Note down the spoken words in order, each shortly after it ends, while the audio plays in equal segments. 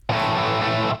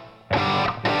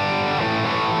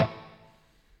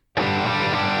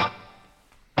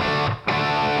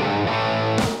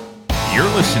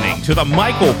listening to the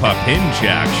Michael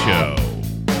Papinchak Show.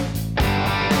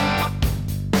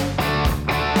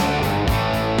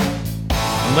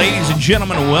 Ladies and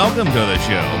gentlemen, welcome to the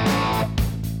show.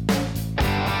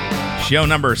 Show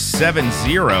number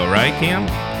 70, right, Cam?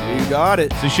 You got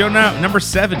it. So show number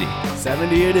 70.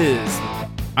 70 it is.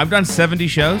 I've done 70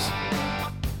 shows.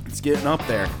 It's getting up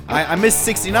there. I missed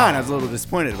 69. I was a little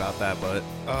disappointed about that, but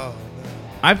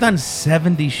I've done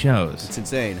 70 shows. it's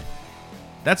insane.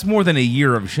 That's more than a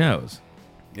year of shows.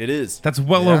 It is. That's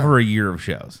well over a year of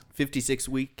shows. 56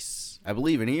 weeks, I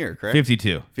believe, in a year, correct?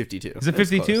 52. 52. Is it That's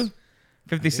 52? close.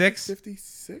 56?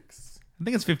 56? I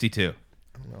think it's 52.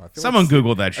 I don't know. I feel Someone like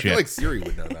Google that I shit. feel like Siri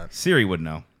would know that. Siri would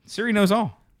know. Siri knows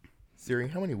all. Siri,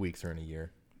 how many weeks are in a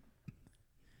year?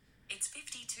 It's 52.18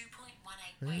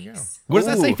 There you weeks. What does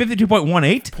that say?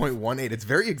 52.18? 0.18. It's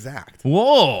very exact.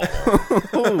 Whoa.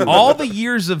 All the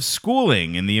years of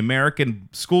schooling in the American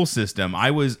school system,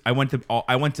 I went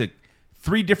to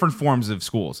 3 different forms of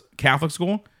schools. Catholic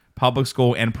school, public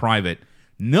school, and private.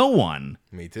 No one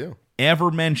Me too. ever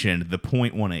mentioned the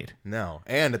 0.18. No.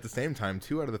 And at the same time,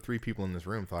 2 out of the 3 people in this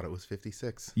room thought it was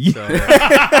 56. Yeah.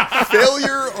 So,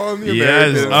 failure on the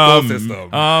American school system.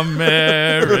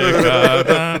 America.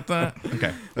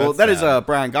 Okay. Well, that is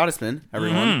Brian Gottesman,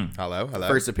 everyone. Hello.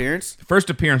 First appearance. First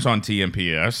appearance on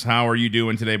TMPS. How are you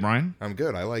doing today, Brian? I'm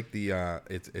good. I like the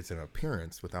it's an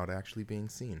appearance without actually being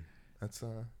seen. That's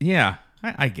Yeah,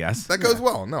 I guess. that goes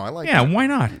well. No, I like Yeah, that. why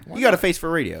not? You got a face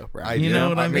for radio, Brian. I You do. know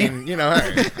what I mean? You know, I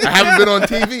haven't been on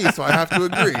TV, so I have to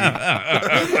agree.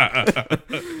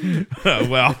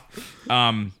 Well,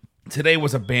 today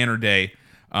was a banner day.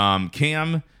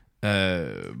 Cam,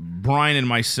 Brian, and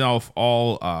myself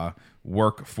all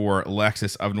work for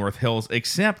Lexus of North Hills,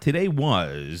 except today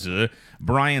was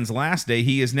Brian's last day.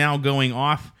 He is now going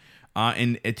off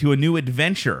to a new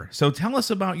adventure. So tell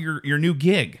us about your new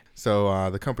gig. So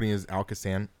the company is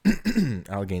Alcasan,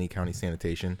 Allegheny County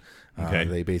Sanitation. Okay.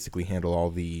 They basically handle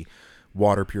all the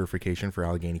water purification for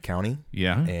Allegheny County.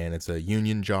 Yeah. And it's a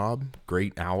union job,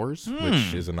 great hours,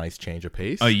 which is a nice change of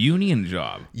pace. A union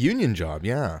job. Union job,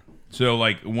 yeah. So,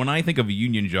 like, when I think of a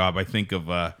union job, I think of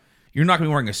you're not going to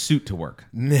be wearing a suit to work.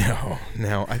 No,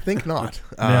 I think not.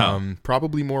 No.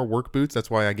 Probably more work boots. That's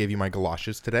why I gave you my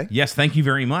galoshes today. Yes, thank you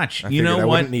very much. I You figured know I what?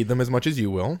 wouldn't need them as much as you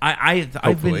will. I've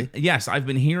Hopefully.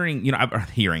 been hearing,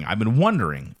 I've been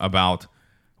wondering about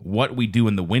what we do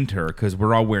in the winter because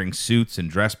we're all wearing suits and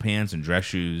dress pants and dress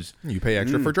shoes. You pay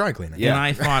extra for dry cleaning. And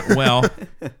I thought, well,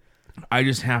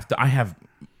 I have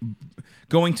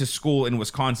going to school in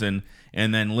Wisconsin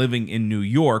and then living in New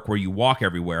York where you walk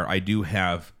everywhere. I do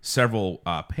have several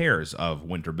pairs of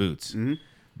winter boots.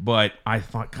 But I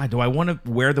thought, God, do I want to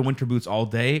wear the winter boots all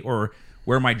day or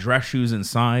wear my dress shoes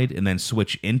inside and then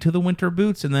switch into the winter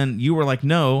boots? And then you were like,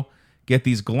 no, get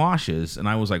these galoshes. And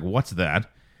I was like, what's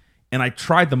that? And I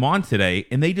tried them on today,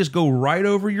 and they just go right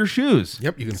over your shoes.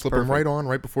 Yep, you can slip them right on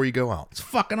right before you go out. It's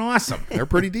fucking awesome. They're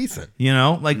pretty decent.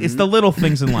 It's the little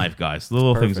things in life, guys. The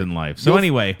little things in life. So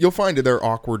anyway. You'll find that they're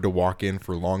awkward to walk in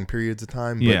for long periods of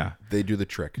time, but Yeah. they do the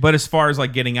trick. But as far as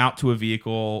like getting out to a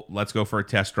vehicle, let's go for a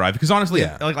test drive. Because honestly,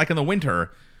 Yeah. like in the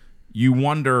winter, you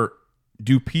wonder,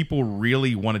 do people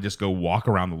really want to just go walk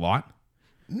around the lot?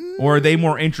 Or are they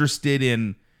more interested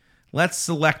in, let's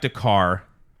select a car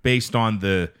based on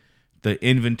the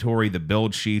inventory, the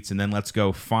build sheets, and then let's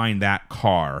go find that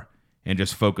car and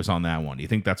just focus on that one? Do you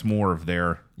think that's more of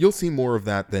their... You'll see more of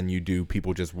that than you do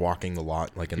people just walking the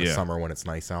lot like in the Yeah. summer when it's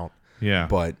nice out. Yeah.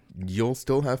 But you'll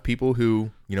still have people who,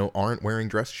 aren't wearing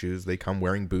dress shoes. They come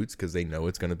wearing boots because they know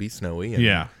it's going to be snowy. And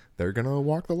Yeah. they're going to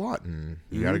walk the lot, and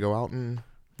you got to go out and...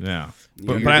 Yeah.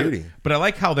 Do your duty. But I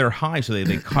like how they're high so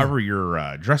they cover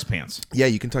your dress pants. Yeah,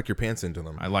 you can tuck your pants into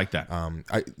them. I like that.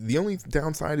 The only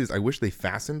downside is I wish they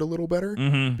fastened a little better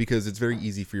because it's very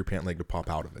easy for your pant leg to pop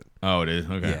out of it. Oh, it is?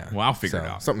 Okay. Yeah. Well, I'll figure it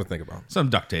out. Something to think about.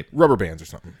 Some duct tape. Rubber bands or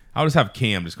something. I'll just have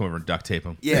Cam just come over and duct tape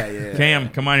him. Yeah. Cam,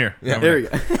 come on here. Yeah. There we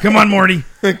go. Come on, Morty.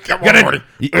 Come on, Morty.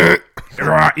 You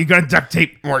gotta duct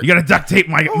tape. Morty. You gotta duct tape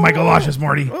my galoshes,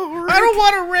 Morty. I don't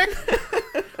want a Rick.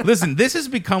 Listen, this has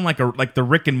become like the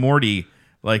Rick and Morty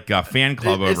fan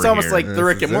club over here. It's almost like the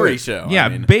Rick and is Morty it. show. Yeah, I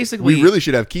mean, basically. We really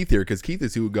should have Keith here because Keith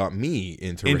is who got me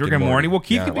into Rick and Morty. Well,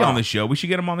 Keith Yeah, could be on the show. We should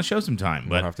get him on the show sometime.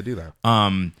 We'll But have to do that.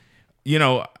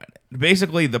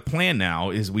 basically the plan now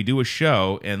is we do a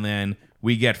show and then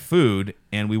we get food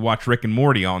and we watch Rick and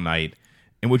Morty all night,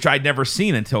 and which I'd never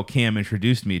seen until Cam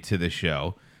introduced me to the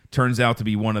show. Turns out to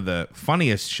be one of the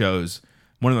funniest shows,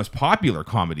 one of the most popular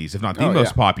comedies, if not the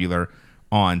most popular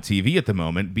on TV at the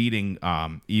moment, beating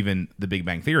even The Big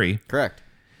Bang Theory. correct.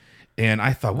 And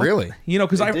I thought, what? Really? You know,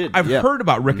 because did, I've yeah. heard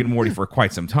about Rick and Morty for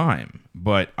quite some time,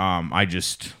 but I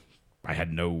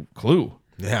had no clue.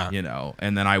 Yeah. You know,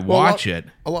 and then I Well, watch it.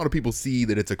 A lot of people see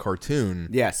that it's a cartoon.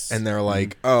 Yes. And they're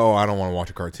like, oh, I don't want to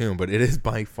watch a cartoon. But it is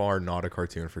by far not a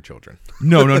cartoon for children.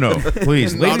 No.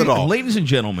 Please. Not at all. Ladies and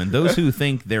gentlemen, those who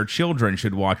think their children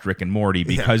should watch Rick and Morty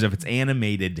because of its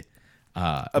animated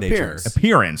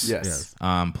appearance. Yes.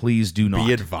 Please do not.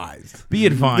 Be advised. Be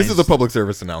advised. This is a public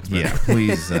service announcement. Yeah,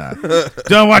 please.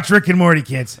 Don't watch Rick and Morty,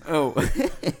 kids. Oh.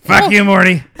 Fuck you,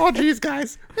 Morty. Oh, geez,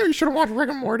 guys. Maybe you should have watched Rick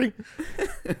and Morty.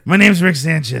 My name's Rick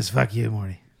Sanchez. Fuck you,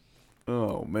 Morty.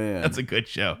 Oh, man. That's a good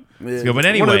show. Yeah, Let's go. But one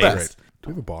of the anyway, best. Do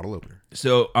we have a bottle opener?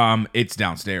 so it's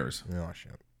downstairs. Oh,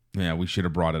 shit. Yeah, we should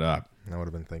have brought it up. I would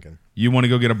have been thinking. You want to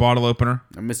go get a bottle opener?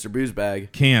 A Mr. Booze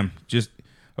bag. Cam, just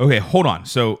okay. Hold on.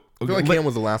 So, I feel like Cam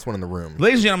was the last one in the room.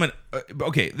 ladies and gentlemen,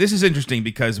 okay, this is interesting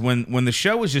because when the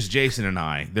show was just Jason and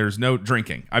I, there's no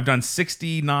drinking. I've done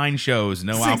 69 shows,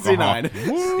 no 69.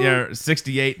 alcohol. Yeah,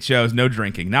 68 shows, no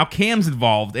drinking. Now Cam's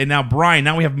involved, and now Brian.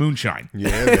 Now we have moonshine.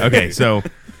 Yeah. baby. Okay, so.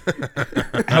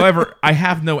 However, I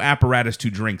have no apparatus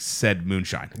to drink said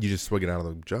moonshine. You just swig it out of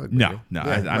the jug. No, baby. no,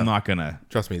 Yeah, I'm not gonna.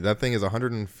 Trust me, that thing is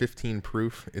 115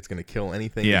 proof. It's going to kill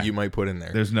anything Yeah. that you might put in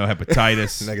there. There's no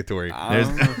hepatitis. Negatory.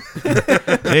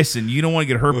 Listen, you don't want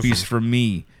to get herpes from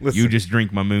me. You Listen. just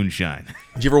drink my moonshine.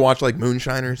 Did you ever watch like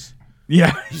Moonshiners?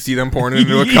 Yeah. You see them pouring it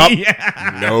into a cup?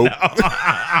 Yeah. Nope.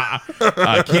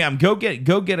 Cam, go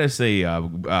get us a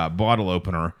bottle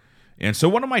opener. And so,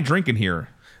 what am I drinking here?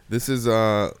 This is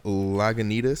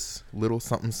Lagunitas Little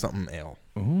Something Something Ale.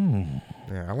 Ooh.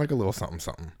 Yeah, I like a little something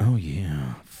something. Oh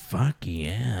yeah, fuck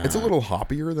yeah. It's a little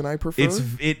hoppier than I prefer. It's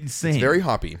insane. It's very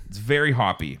hoppy, It's very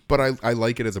hoppy. but I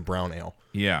like it as a brown ale.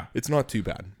 Yeah. It's not too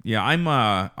bad. Yeah, I'm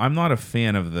not a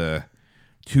fan of the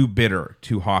too bitter,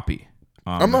 too hoppy.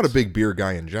 I'm not a big beer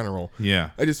guy in general. Yeah.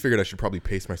 I just figured I should probably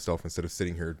pace myself instead of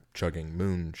sitting here chugging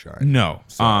moonshine. No.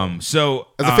 So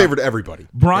As a favor to everybody.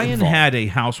 Brian involved. had a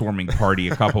housewarming party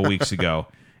a couple weeks ago,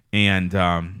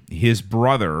 and his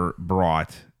brother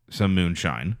brought some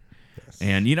moonshine. Yes.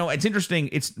 And you know, it's interesting.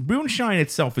 It's moonshine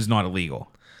itself is not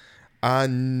illegal.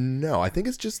 No, I think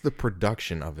it's just the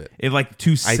production of it. It like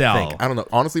to sell. I think. I don't know.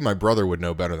 Honestly, my brother would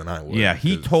know better than I would. Yeah,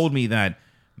 he 'cause- told me that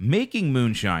making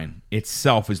moonshine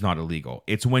itself is not illegal.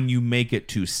 It's when you make it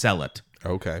to sell it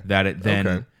Okay. that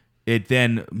Okay. it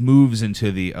then moves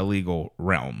into the illegal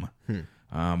realm.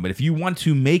 But if you want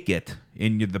to make it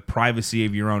in the privacy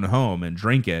of your own home and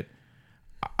drink it,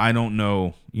 I don't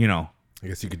know. You know, I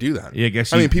guess you could do that. Yeah, I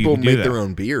guess I mean, you people could do make that. their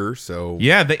own beer, so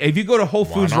yeah. If you go to Whole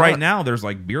Foods right not? now, there's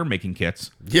like beer making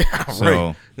kits. yeah, So,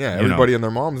 right. Yeah, you everybody and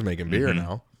their mom's making beer Mm-hmm.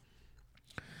 now.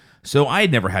 So I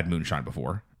had never had moonshine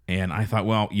before, and I thought,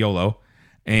 well, YOLO,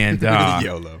 and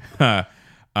YOLO.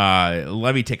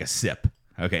 let me take a sip.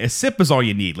 Okay, a sip is all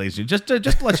you need, ladies and gentlemen.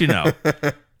 Just to let you know.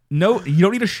 No, you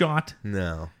don't need a shot.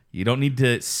 No. You don't need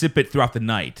to sip it throughout the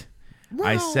night.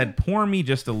 I said, pour me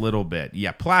just a little bit.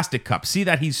 Yeah, plastic cups. See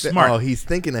that? He's smart. Oh, he's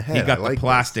thinking ahead. He got I like the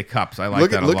plastic cups. I like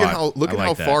Look that at a look lot. at how look I at like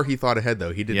how that. far he thought ahead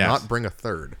though. He did Yes. not bring a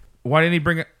third. Why didn't he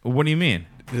bring it? What do you mean?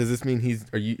 Does this mean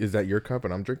is that your cup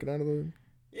and I'm drinking out of the?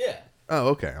 Yeah. Oh,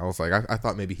 okay. I was like, I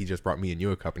thought maybe he just brought me and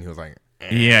you a cup, and he was like,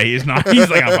 Yeah, he's not. He's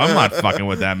like, I'm not fucking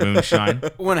with that moonshine.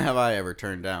 When have I ever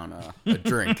turned down a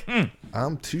drink?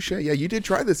 touche. Yeah, you did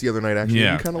try this the other night. Actually,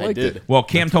 Yeah. you kind of I liked did. it. Well,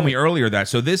 Cam told me earlier that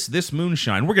this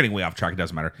moonshine. We're getting way off track. It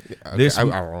doesn't matter. okay. This I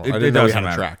didn't know we doesn't had a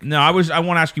matter. track. No, I want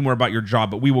to ask you more about your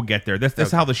job, but we will get there.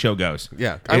 That's how the show goes.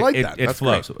 Yeah, I like that. It That's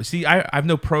flows. See, I have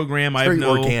no program. I have very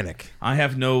no organic. I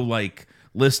have no like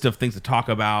list of things to talk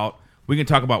about. We can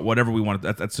talk about whatever we want.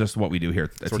 That's just what we do here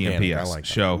at organic. TMPS I like that.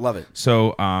 show. Love it.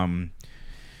 So,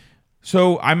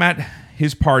 so I'm at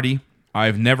his party.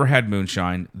 I've never had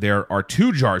moonshine. There are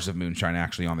 2 jars of moonshine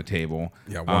actually on the table.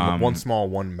 Yeah, one small,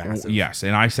 one massive. Yes,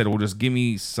 and I said, "Well, just give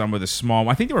me some of the small."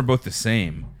 I think they were both the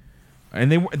same, and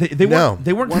they No.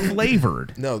 weren't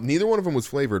flavored. No, neither one of them was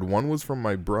flavored. One was from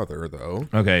my brother, though.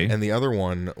 Okay. And the other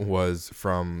one was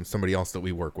from somebody else that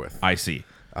we work with. I see.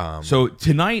 So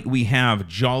tonight we have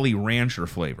Jolly Rancher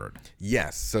flavored.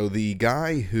 Yes. So the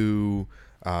guy who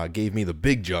gave me the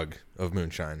big jug of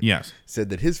moonshine Yes. said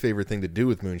that his favorite thing to do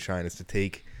with moonshine is to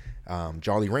take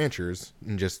Jolly Ranchers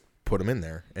and just put them in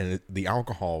there. And the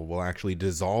alcohol will actually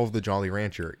dissolve the Jolly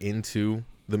Rancher into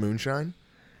the moonshine.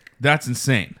 That's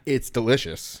insane. It's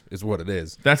delicious, is what it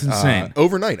is. That's insane.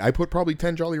 Overnight, I put probably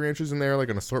 10 Jolly Ranchers in there, like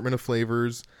an assortment of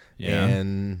flavors. Yeah.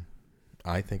 And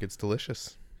I think it's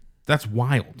delicious. That's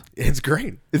wild. It's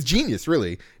great. It's genius,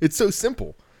 really. It's so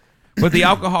simple. But the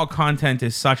alcohol content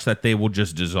is such that they will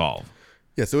just dissolve.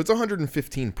 Yeah, so it's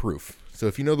 115 proof. So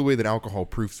if you know the way that alcohol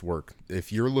proofs work,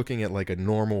 if you're looking at like a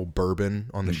normal bourbon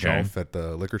on the shelf at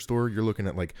the liquor store, you're looking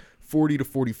at like 40 to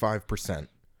 45%.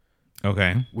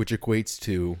 Okay. Which equates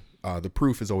to the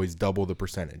proof is always double the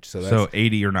percentage. So that's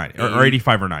 80 or 90 or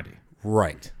 85 or 90.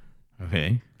 right.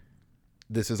 Okay.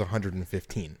 This is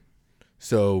 115.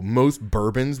 So most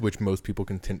bourbons, which most people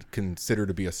consider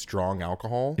to be a strong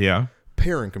alcohol, Yeah.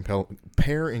 pair in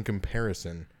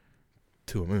comparison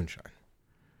to a moonshine.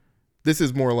 This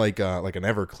is more like an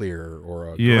Everclear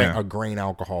or a grain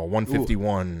alcohol,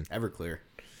 151. Ooh, Everclear.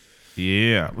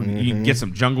 Yeah. You can get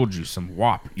some jungle juice, some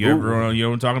WAP. You know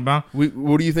what I'm talking about?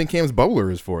 What do you think Cam's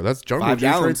bubbler is for? That's jungle 5 juice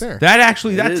gallons. right there.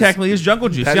 That technically is jungle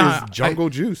juice. That is jungle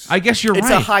juice. I guess you're It's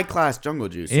right. a high class jungle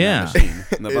juice. Yeah. In that machine,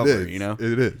 in the It bubbler, is. you know.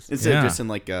 It is. Instead Yeah. of just in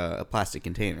like a plastic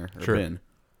container or bin.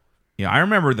 Yeah, I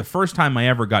remember the first time I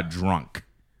ever got drunk,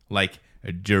 like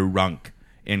drunk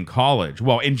in college.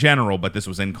 Well, in general, but this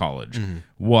was in college.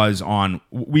 Was on,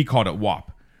 we called it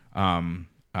WAP,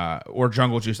 or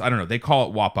jungle juice. I don't know. They call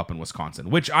it WAP up in Wisconsin,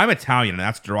 which I'm Italian and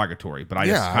that's derogatory. But I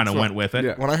just kind of went with it.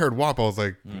 Yeah. When I heard WAP, I was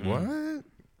like, what?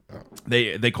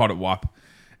 They called it WAP,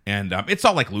 and it's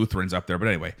all like Lutherans up there. But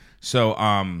anyway, so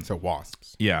So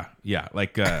wasps. yeah,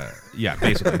 like yeah,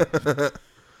 basically.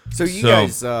 So you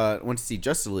guys went to see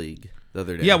Justice League the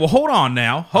other day. Yeah, well, hold on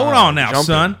now,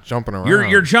 son. Jumping around.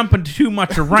 You're jumping too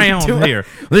much around here.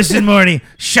 Listen, Morty,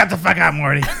 shut the fuck up,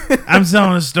 Morty. I'm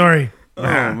telling a story.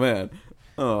 Oh man.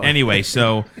 Oh. Anyway,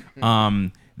 so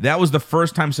that was the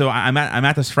first time. So I'm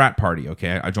at this frat party.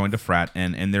 Okay, I joined a frat,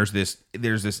 and there's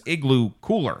this igloo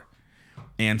cooler,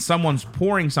 and someone's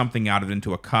pouring something out of it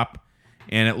into a cup,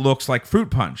 and it looks like fruit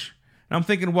punch. And I'm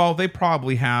thinking, well, they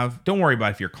probably have. Don't worry about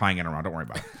it if you're clanging around. Don't worry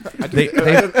about it. I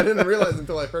didn't realize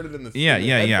until I heard it in the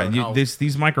Yeah.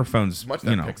 These microphones, much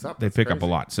that picks up. they That's pick up a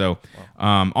crazy. lot. So,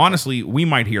 honestly, we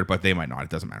might hear it, but they might not. It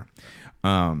doesn't matter.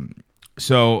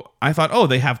 So I thought, oh,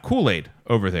 they have Kool-Aid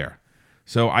over there.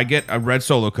 So I get a red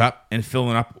Solo cup and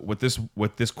fill it up with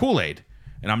this Kool-Aid,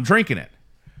 and I'm drinking it.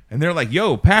 And they're like,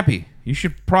 "Yo, Pappy, you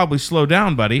should probably slow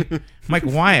down, buddy." I'm like,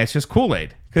 "Why? It's just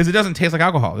Kool-Aid." Because it doesn't taste like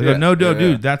alcohol. They go, "No,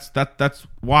 dude, that's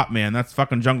WAP, man. That's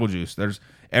fucking jungle juice. There's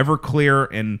Everclear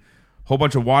and a whole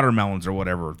bunch of watermelons or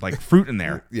whatever, like fruit in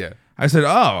there." Yeah. I said,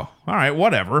 "Oh, all right,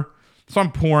 whatever." So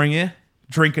I'm pouring it,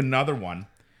 drink another one,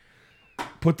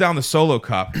 put down the Solo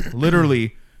cup,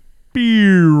 literally.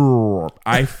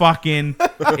 I fucking,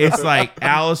 it's like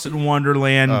Alice in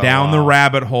Wonderland down the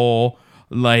rabbit hole.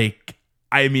 Like,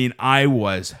 I mean, I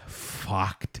was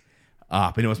fucked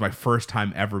up, and it was my first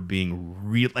time ever being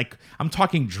real. Like, I'm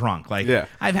talking drunk. Like, Yeah.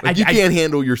 You can't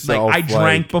handle yourself. Like, I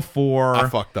drank before. I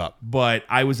fucked up. But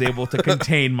I was able to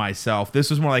contain myself. This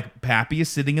was more like Pappy is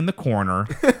sitting in the corner.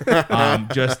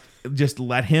 Just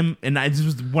let him. And this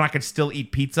was when I could still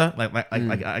eat pizza,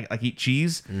 like eat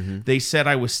cheese. They said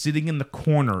I was sitting in the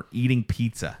corner eating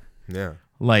pizza. Yeah.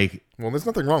 Like, Well, there's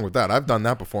nothing wrong with that. I've done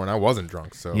that before, and I wasn't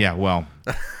drunk. So yeah, well,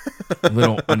 a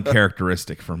little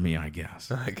uncharacteristic for me, I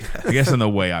guess. I guess in the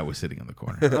way I was sitting in the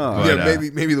corner. But, yeah,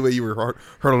 maybe the way you were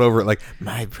hurtled over it, like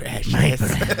my precious.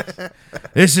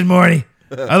 Listen, Morty,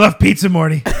 I love pizza,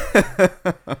 Morty.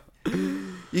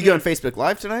 You going Facebook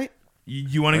Live tonight?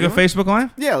 You want to go Facebook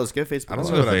Live? Yeah, let's go Facebook I don't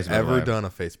Live. know that Facebook I've ever Live. done a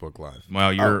Facebook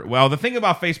Live. Well, the thing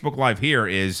about Facebook Live here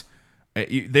is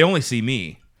they only see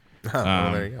me.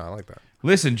 Well, there you go. I like that.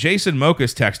 Listen, Jason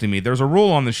Mocha's texting me. There's a rule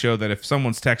on the show that if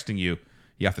someone's texting you,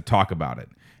 you have to talk about it.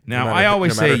 Now, No matter- I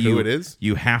always no matter say who it is?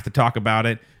 you have to talk about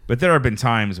it, but there have been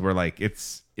times where like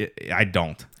I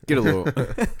don't, Get a little.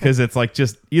 because it's like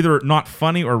just either not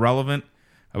funny or relevant.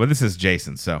 But this is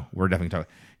Jason, so we're definitely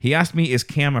talking. He asked me, "Is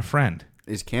Cam a friend?"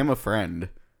 Is Cam a friend?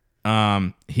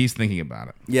 He's thinking about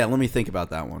it. Yeah, let me think about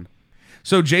that one.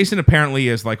 So Jason apparently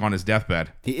is like on his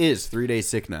deathbed. He is 3 days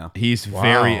sick now. He's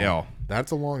very Wow. ill.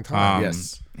 That's a long time.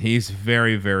 Yes. He's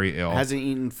very, very ill. Hasn't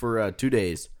eaten for 2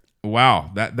 days. Wow,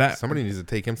 that Somebody needs to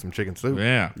take him some chicken soup.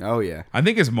 yeah. Oh, yeah. I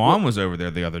think his mom was over there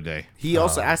the other day. He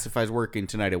also asked if I was working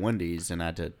tonight at Wendy's, and I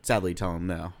had to sadly tell him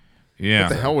no. Yeah. What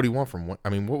the hell would he want from? What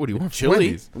would he want from Chili?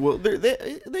 Wendy's? Well,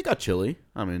 they got chili.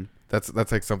 I mean, That's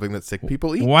like something that sick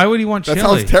people eat. Why would he want That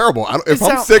chili? sounds terrible. If I'm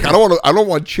sound- sick, I don't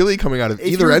want chili coming out of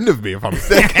either you're- end of me. If I'm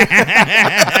sick,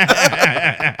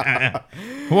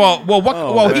 Well,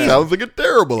 that he sounds like a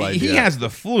terrible idea. he has the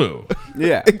flu.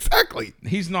 yeah. exactly.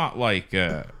 He's not like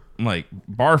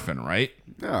barfing, right?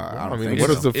 No, I don't mean, think what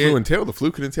so. does the flu entail? The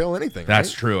flu could entail anything. That's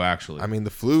right? true, actually. I mean,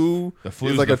 the flu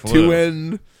flu's is like the a flu.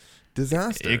 2-end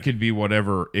disaster. It could be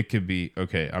whatever. It could be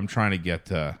okay. I'm trying to get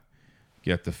the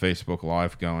Facebook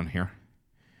Live going here.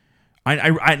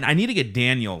 I need to get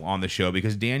Daniel on the show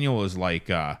because Daniel is like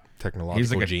Technological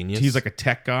he's like a genius. He's like a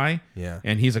tech guy. Yeah.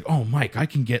 And he's like, oh, Mike, I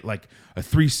can get like a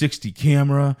 360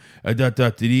 camera,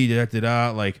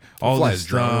 like all Fly this a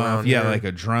drone stuff. around Yeah, here. like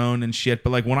a drone and shit. But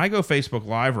like when I go Facebook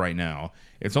Live right now,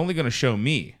 it's only going to show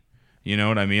me. You know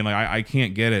what I mean? Like I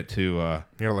can't get it to. You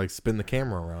gotta like spin the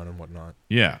camera around and whatnot.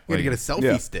 Yeah. You gotta like- get a selfie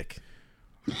Yeah. stick.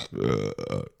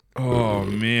 Oh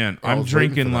man, I I'm was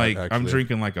waiting drinking for that, like I'm actually.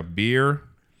 drinking like a beer,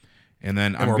 and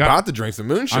then And we're about to drink some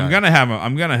moonshine. I'm gonna have.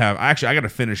 Actually, I gotta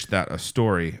finish that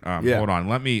story. Yeah. Hold on.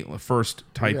 Let me first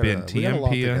type in we got a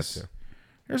lot to get TMPS. to.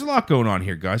 There's a lot going on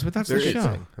here, guys, but that's There the is.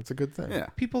 show. That's a good thing. Yeah.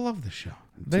 People love the show.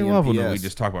 They love when we TMPS.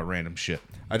 just talk about random shit.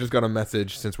 I just got a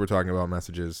message since we're talking about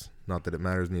messages. Not that it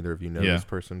matters. Neither of you know Yeah. this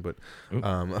person, but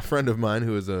a friend of mine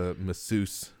who is a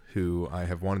masseuse who I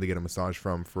have wanted to get a massage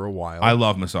from for a while. I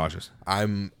love massages.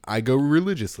 I go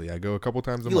religiously. I go a couple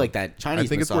times a month. You like that Chinese I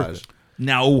think massage? it's worth it.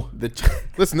 No.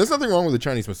 Listen, there's nothing wrong with a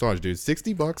Chinese massage, dude.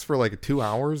 $60 for like 2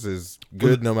 hours is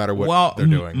good, no matter what Well, they're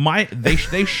doing. they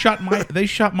shut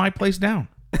my place down.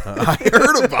 I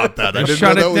heard about that. I didn't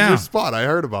shut know that it was your down. spot. I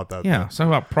heard about that. Yeah,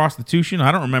 something about prostitution.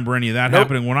 I don't remember any of that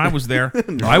happening when I was there. I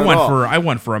at all.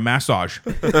 went for a massage.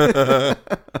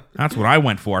 That's what I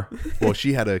went for. Well,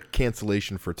 she had a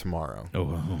cancellation for tomorrow,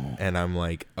 Oh, and I'm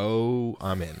like, oh,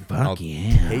 I'm in. Fuck I'll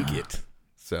yeah. take it.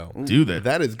 So do that.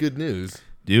 that is good news.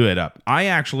 Do it up. I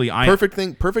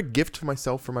Perfect gift for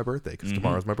myself for my birthday because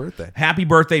tomorrow's my birthday. Happy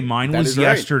birthday. Mine was is right.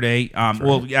 yesterday.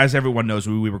 Well, as everyone knows,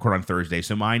 we record on Thursday.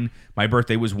 So my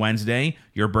birthday was Wednesday.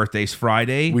 Your birthday's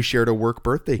Friday. We shared a work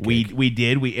birthday cake. We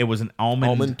did. It was an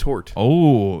almond tort.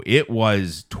 Oh, it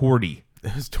was torty,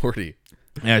 It was torty.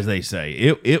 as they say.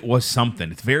 It was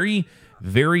something. It's very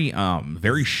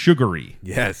sugary.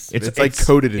 Yes, it's like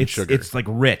coated in sugar. It's like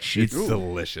rich. It's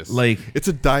delicious. like- it's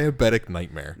a diabetic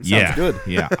nightmare. yeah, good.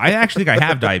 Yeah, I actually think I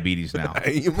have diabetes now.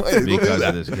 You might as well do Because of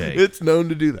that. this cake. It's known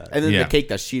to do that. And then Yeah. the cake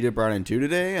that Sheeta brought in too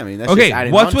today. I mean, that's Okay, just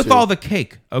adding what's on with to- all the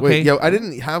cake? Okay, Wait, yo, I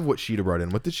didn't have what Sheeta brought in.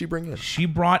 What did she bring in? she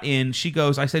brought in. She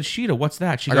goes. I said, Sheeta, what's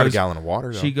that? She I goes. got a gallon of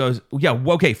water. Though. She goes, yeah,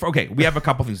 okay. We have a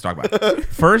couple things to talk about.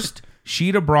 First,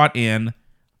 Sheeta brought in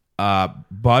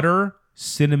butter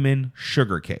cinnamon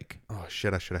sugar cake. Oh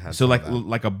shit! I should have had. So some like of that.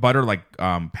 like a butter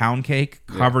pound cake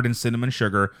covered in cinnamon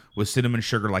sugar with cinnamon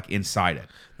sugar like inside it.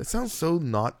 That sounds so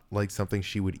not like something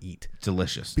she would eat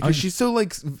Delicious. because she's so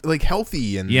like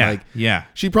healthy and Yeah, like yeah.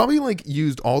 She probably like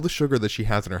used all the sugar that she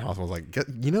has in her house. And was like,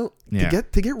 Yeah.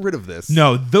 to get rid of this.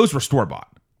 No, those were store bought.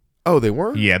 Oh, they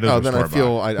were. Yeah, those Oh, were then I feel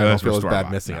store-bought. I don't Those were feel as bad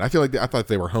store-bought. missing No. it. I feel like I thought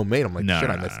they were homemade. I'm like, No, shit,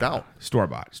 no, I no, missed no. out. Store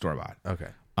bought. Okay.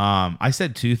 I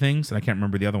said two things and I can't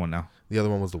remember the other one now. The other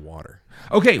one was the water.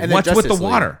 Okay, And then what's with the Justice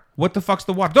League. water? What the fuck's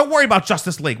the water? Don't worry about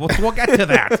Justice League. We'll get to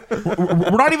that.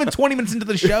 We're not even 20 minutes into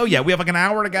the show yet. We have like an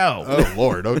hour to go. Oh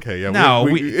Lord. Okay. Yeah. No,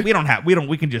 we don't have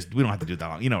to do that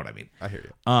long. You know what I mean? I hear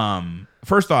you.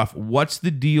 First off, what's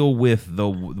the deal with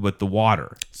the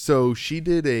water? So she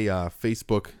did a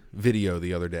Facebook video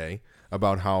the other day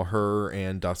about how her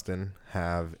and Dustin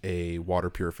have a water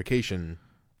purification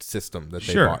system that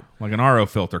they Sure, bought. like an RO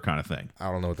filter kind of thing.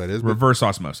 I don't know what that is, but Reverse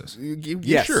osmosis.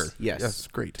 Yes, sure. yes,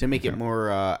 great. to make it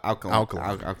more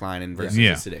alkaline and versus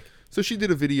Yeah. acidic. So she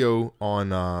did a video on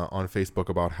Facebook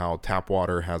about how tap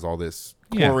water has all this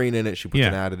Yeah. chlorine in it. She puts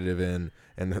Yeah. an additive in,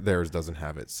 and theirs doesn't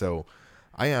have it. So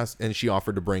I asked, and she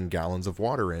offered to bring gallons of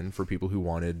water in for people who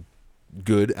wanted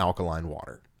good alkaline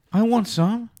water. I want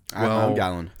some. I'm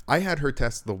gallon. I had her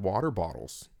test the water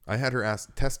bottles. I had her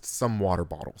test some water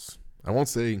bottles. I won't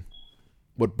say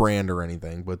what brand or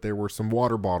anything, but there were some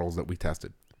water bottles that we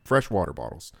tested. Fresh water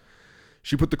bottles.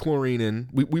 She put the chlorine in.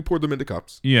 We poured them into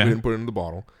cups. Yeah. We didn't put it in the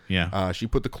bottle. Yeah. She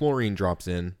put the chlorine drops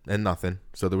in and nothing.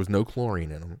 So there was no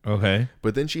chlorine in them. Okay.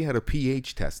 But then she had a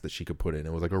pH test that she could put in.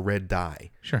 It was like a red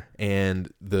dye. Sure.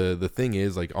 And the thing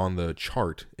is, like on the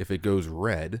chart, if it goes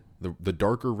red, the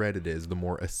darker red it is, the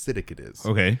more acidic it is.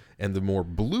 Okay. And the more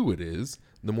blue it is,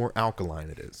 the more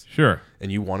alkaline it is. Sure.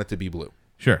 And you want it to be blue.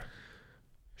 Sure.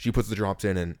 She puts the drops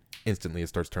in and instantly it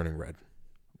starts turning red.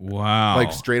 Wow.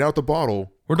 Like straight out the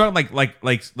bottle. We're talking like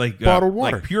Bottled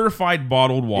water. like purified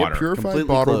bottled water. Yeah, purified Completely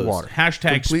bottled closed. water.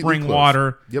 Hashtag Completely spring closed.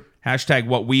 water. Yep. Hashtag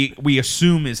what we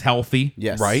assume is healthy.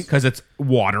 Yes. Right? Because it's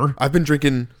water. I've been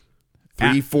drinking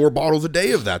 3-4 bottles a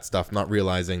day of that stuff, not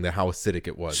realizing that how acidic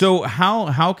it was. So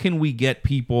how can we get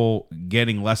people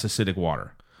getting less acidic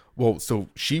water? Well, so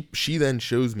she then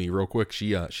shows me real quick.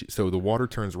 She so the water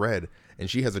turns red, and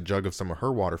she has a jug of some of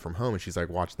her water from home, and she's like,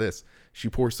 "Watch this." She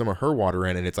pours some of her water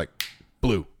in, and it's like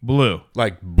blue, Blue.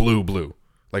 like blue,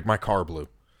 like my car blue.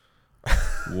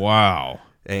 Wow.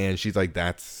 And she's like,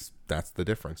 "That's That's the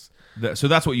difference. So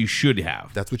that's what you should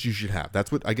have. That's what you should have. That's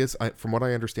what I guess. From what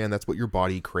I understand, that's what your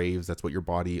body craves. That's what your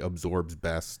body absorbs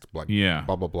best. Like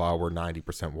blah blah blah. We're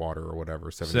 90% water or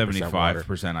whatever.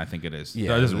 75%, I think it is.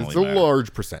 Yeah, it doesn't it's really a matter.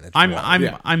 large percentage.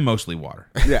 I'm mostly water.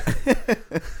 Yeah.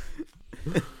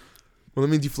 Well, that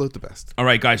means you float the best. All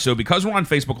right, guys. So because we're on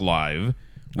Facebook Live,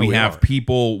 we have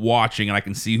people watching, and I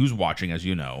can see who's watching, as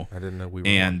you know. I didn't know we were.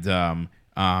 And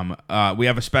we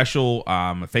have a special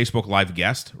Facebook Live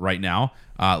guest right now.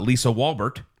 Lisa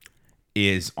Walbert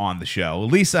is on the show.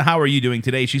 Lisa, how are you doing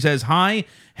today? She says, "Hi,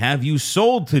 have you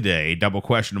sold today?" ?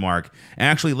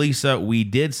 Actually, Lisa, we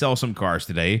did sell some cars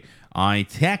today. I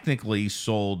technically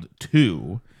sold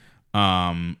 2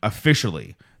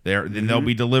 officially. They'll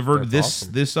be delivered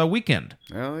this weekend.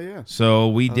 Oh, yeah. So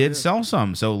we did sell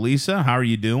some. So Lisa, how are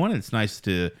you doing? It's nice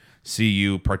to see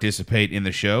you participate in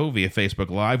the show via Facebook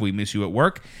Live. We miss you at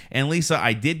work. And Lisa,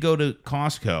 I did go to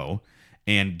Costco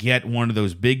and get one of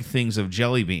those big things of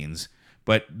jelly beans,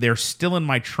 but they're still in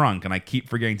my trunk, and I keep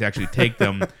forgetting to actually take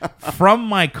them from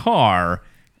my car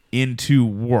into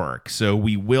work. So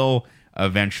we will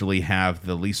eventually have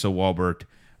the Lisa Walbert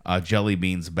jelly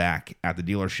beans back at the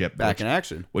dealership. In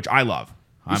action. Which I love.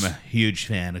 I'm a huge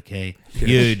fan, okay?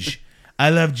 Huge. I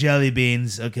love jelly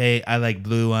beans, okay? I like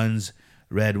blue ones,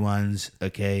 red ones,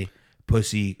 okay?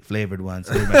 Pussy flavored ones.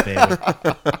 They're my favorite.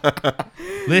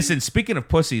 Listen, speaking of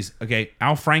pussies, okay,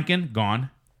 Al Franken, gone.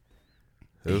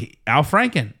 Al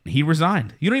Franken, he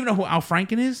resigned. You don't even know who Al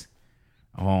Franken is?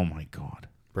 Oh, my God.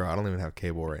 Bro, I don't even have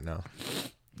cable right now.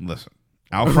 Listen,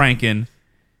 Al Franken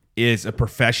is a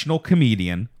professional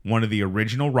comedian, one of the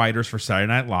original writers for Saturday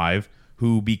Night Live,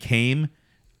 who became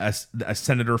a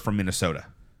senator from Minnesota.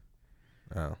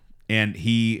 Oh. And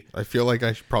I feel like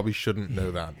I probably shouldn't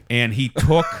know that. And he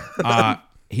took,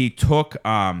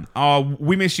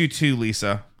 we miss you too,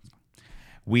 Lisa.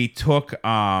 We took, like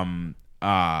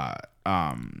I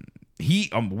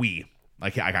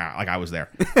was there.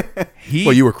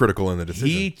 Well, you were critical in the decision.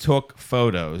 He took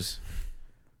photos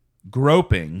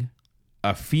groping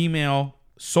a female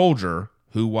soldier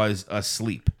who was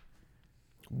asleep.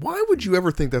 Why would you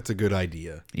ever think that's a good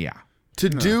idea? Yeah. To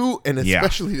do, and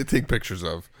especially to take pictures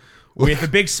of. With a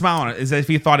big smile on it, as if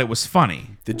he thought it was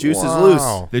funny. The juice is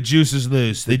loose. The juice is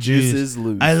loose. The juice is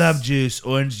loose. I love juice.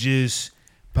 Orange juice,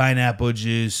 pineapple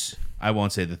juice. I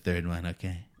won't say the third one,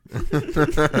 okay?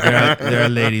 There are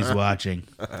ladies watching.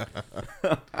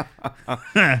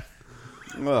 I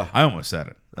almost said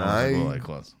it. I was really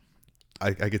close.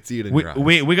 I could see it in your eyes.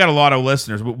 We got a lot of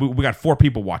listeners. We got 4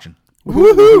 people watching.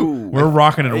 Woohoo! We're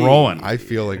rocking and rolling. I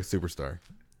feel like a superstar.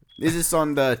 Is this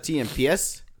on the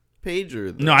TMPS page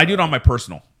or No, I do it on my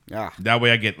personal. Ah. That way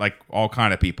I get like all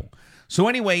kind of people. So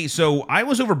anyway, I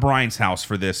was over Brian's house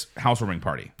for this housewarming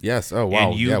party. Yes. Oh, wow.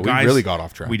 And you guys, we really got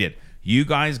off track. We did. You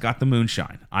guys got the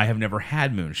moonshine. I have never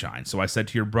had moonshine. So I said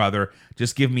to your brother,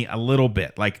 just give me a little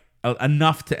bit, like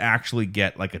enough to actually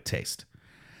get like a taste.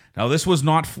 Now, this was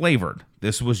not flavored.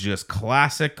 This was just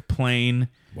classic, plain,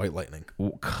 White Lightning,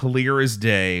 clear as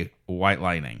day White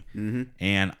Lightning. Mm-hmm.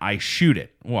 And I shoot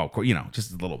it. Well,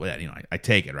 just a little bit. I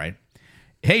take it, right?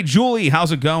 Hey, Julie,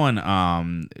 how's it going?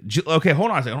 Okay,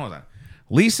 hold on a second.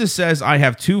 Lisa says, I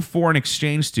have 2 foreign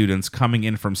exchange students coming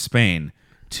in from Spain.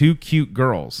 2 cute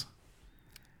girls.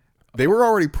 They were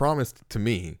already promised to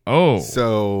me. Oh,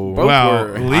 so Lisa,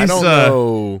 I don't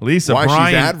know why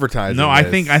Brian, she's advertising. No, I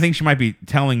this. think she might be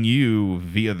telling you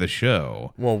via the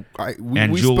show. Well,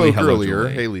 we Julie, spoke earlier.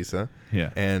 Julie. Hey, Lisa. Yeah,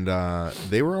 and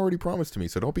they were already promised to me,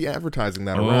 so don't be advertising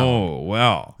that around. Oh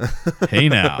well, hey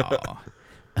now.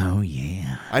 Oh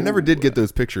yeah. I never did get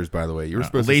those pictures, by the way. You were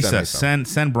supposed Lisa, to send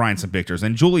send Brian some pictures.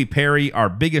 And Julie Perry, our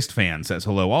biggest fan, says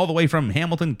hello all the way from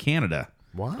Hamilton, Canada.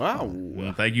 Wow.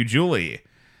 Well, thank you, Julie.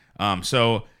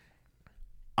 So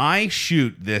I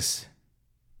shoot this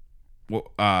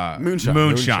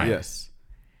moonshine. Yes.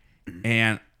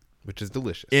 And which is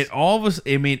delicious. It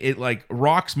like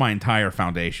rocks my entire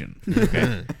foundation.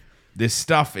 Okay? This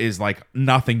stuff is like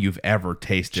nothing you've ever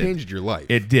tasted. Changed your life.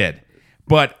 It did.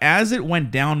 But as it went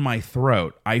down my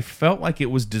throat, I felt like it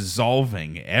was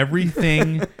dissolving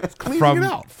everything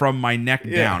from my neck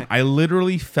down. I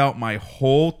literally felt my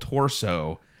whole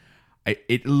torso.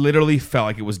 It literally felt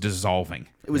like it was dissolving.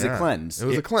 It was a cleanse. It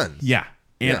was a cleanse. Yeah.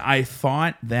 And I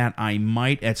thought that I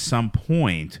might at some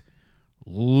point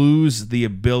lose the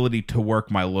ability to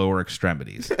work my lower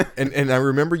extremities. and I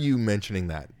remember you mentioning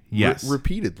that. Yes.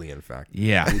 Repeatedly, in fact.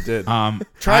 Yeah. You did.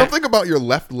 Try to think about your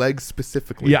left leg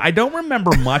specifically. Yeah, I don't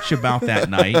remember much about that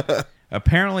night.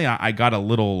 Apparently, I got a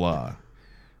little...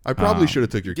 I probably should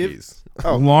have took your keys.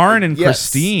 Oh, Lauren and yes.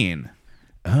 Christine.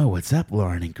 Oh, what's up,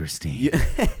 Lauren and Christine?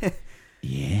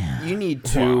 Yeah. you need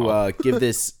to give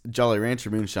this Jolly Rancher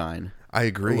moonshine I a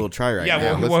agree. little try right Yeah,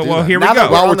 now. let's well, do well, that. here we Now that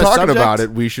go. While on we're the talking subject, about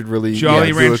it, we should really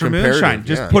Jolly do a Rancher comparative. Moonshine.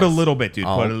 Just Yeah. put a little bit, dude.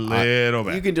 Put a Oh, little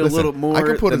bit. You can do Listen, a little more. I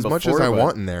can put than as much as before, I but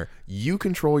want in there. You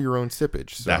control your own sippage.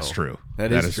 So. That's true.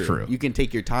 That is true. You can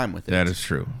take your time with it. That is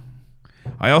true.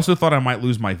 I also thought I might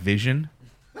lose my vision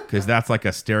because that's like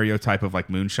a stereotype of like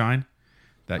moonshine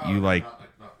that you like.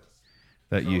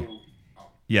 That you.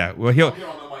 Yeah. Well, he'll.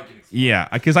 Yeah,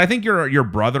 because I think your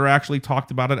brother actually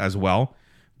talked about it as well,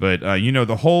 but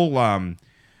the whole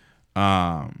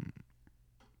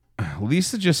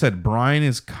Lisa just said Brian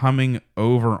is coming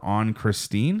over on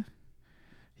Christine.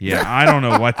 Yeah, I don't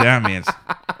know what that means.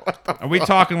 Are we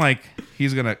talking like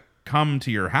he's gonna come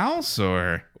to your house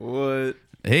or What?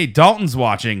 Hey, Dalton's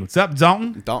watching. What's up,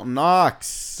 Dalton? Dalton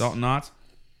Knox. Dalton Knotts.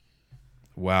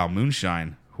 Wow,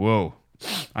 moonshine. Whoa.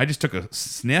 I just took a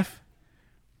sniff.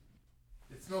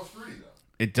 It smells fruity though.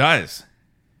 It does.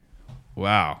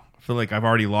 Wow. I feel like I've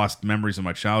already lost memories of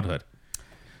my childhood.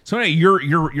 So anyway,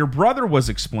 your brother was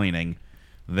explaining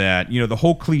that, the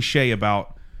whole cliche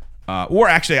about or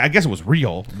actually I guess it was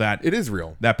real that It is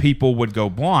real. that people would go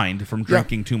blind from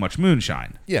drinking too much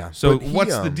moonshine. Yeah, So but he,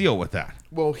 what's the deal with that?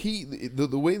 Well,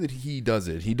 the way that he does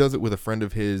it with a friend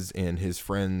of his and his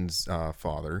friend's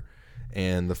father,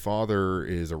 and the father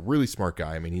is a really smart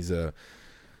guy. I mean, he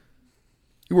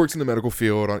works in the medical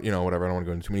field, whatever. I don't want to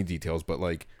go into too many details, but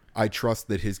like I trust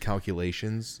that his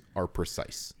calculations are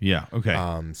precise. Yeah, okay.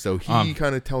 So he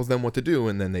kind of tells them what to do,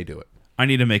 and then they do it. I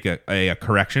need to make a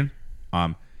correction.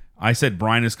 I said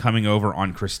Brian is coming over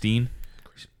on Christine.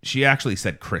 She actually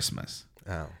said Christmas.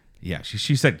 Oh, Yeah,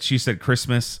 she said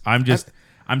Christmas.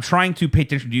 I'm trying to pay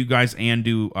attention to you guys and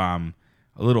do a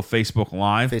little Facebook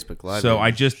Live. Facebook Live, So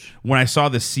yeah. when I saw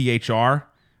the CHR,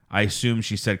 I assumed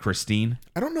she said Christine.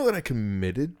 I don't know that I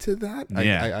committed to that.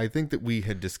 Yeah. I think that we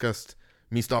had discussed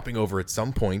me stopping over at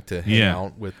some point to hang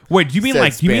out with. Wait, do you mean said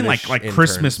like Spanish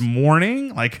Christmas interns.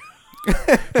 morning? Like,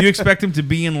 do you expect him to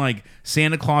be in like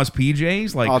Santa Claus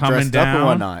PJs, like All coming dressed up and down?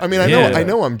 whatnot. I mean, Yeah. I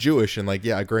know I'm Jewish, and like,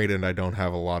 yeah, granted, I don't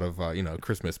have a lot of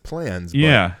Christmas plans. But,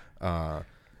 Yeah.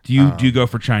 Do you go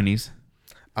for Chinese?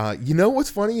 You know what's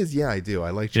funny is, yeah, I do. I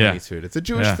like Chinese food. It's a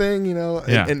Jewish Yeah. thing,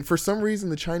 Yeah. and for some reason,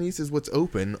 the Chinese is what's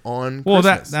open on Well,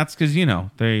 Christmas. that's because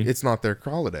they. It's not their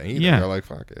holiday either. Yeah. They're like,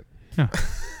 fuck it. Yeah.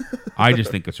 I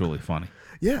just think it's really funny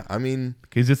Yeah, I mean,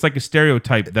 because it's like a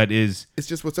stereotype that is. it's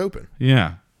just what's open.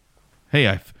 Yeah. Hey,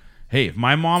 if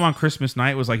my mom on Christmas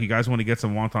night was like, "You guys want to get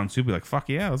some wonton soup?" Be like, "Fuck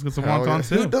yeah, let's get some Hell wonton yeah.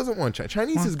 Who soup." doesn't want Chinese?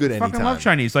 Chinese is good I anytime. fucking love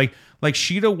Chinese. Like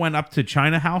Sheeta went up to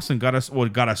China House and got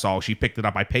us all. She picked it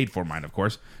up. I paid for mine, of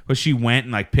course, but she went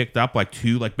and like picked up like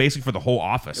two, like basically for the whole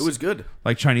office. It was good.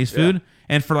 Like Chinese food,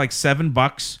 and for like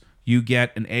 $7, you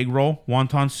get an egg roll,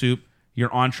 wonton soup,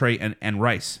 your entree, and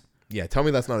rice. Yeah, tell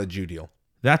me that's not a Jew deal.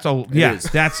 That's is.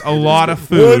 that's a lot of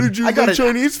Why food. did you I got like it-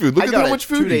 Chinese food? Look I at got how it much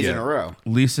 2 food you days get. in a row.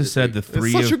 Lisa said the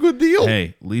three. such a good deal.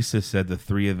 Hey, Lisa said the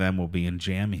three of them will be in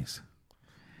jammies.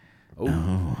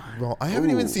 Well, I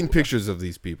haven't even seen pictures of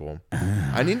these people.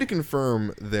 I need to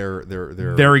confirm their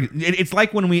It's like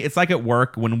it's like at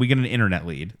work when we get an internet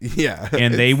lead yeah,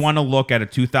 and they it's- want to look at a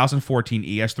 2014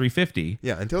 ES350.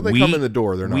 yeah. Until they come in the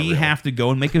door, they're not. We real. have to go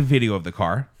and make a video of the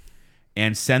car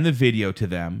and send the video to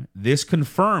them. This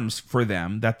confirms for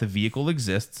them that the vehicle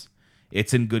exists.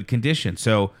 It's in good condition.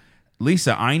 So,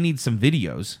 Lisa, I need some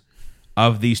videos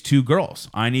of these two girls.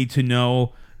 I need to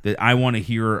know that I want to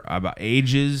hear about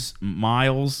ages,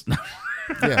 miles,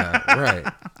 Yeah,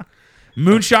 right.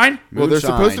 moonshine. Well, they're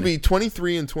supposed to Moonshine. be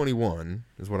 23 and 21,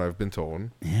 is what I've been told.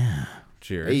 Yeah.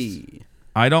 Cheers. Hey.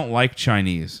 I don't like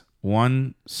Chinese.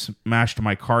 One smashed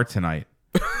my car tonight.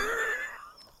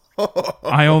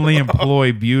 I only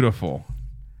employ beautiful.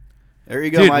 There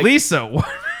you go, Dude, Mike. Lisa.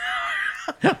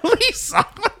 Lisa.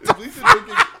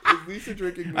 Is Lisa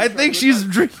drinking? I think she's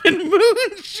drinking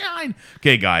moonshine.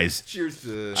 Okay, guys. Cheers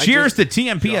to. Cheers to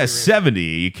TMPS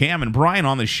 70. Cam and Brian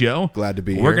on the show. Glad to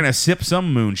be We're here. going to sip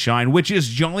some moonshine, which is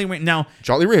Jolly Rancher. Now,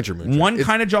 Jolly Rancher moonshine. one It's-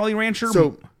 kind of Jolly Rancher,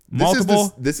 So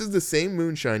multiple. This is the same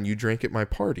moonshine you drank at my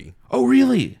party, Oh,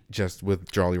 really? just with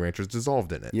Jolly Ranchers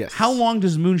dissolved in it. Yes. How long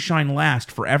does moonshine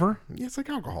last? Forever? Yeah, it's like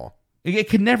alcohol. It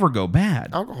could never go bad.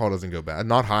 Alcohol doesn't go bad.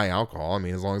 Not high alcohol. I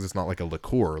mean, as long as it's not like a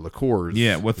liqueur. Liqueurs.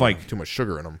 Yeah, with like- too much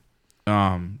sugar in them.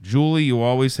 Julie, you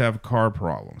always have car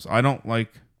problems. I don't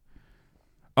like.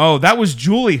 Oh, that was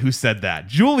Julie who said that.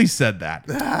 Julie said that.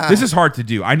 This is hard to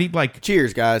do. I need like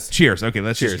Cheers, guys. cheers. Okay,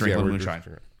 let's Cheers. just drink Yeah, a little we're moonshine.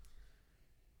 just-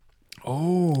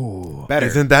 Oh, Better.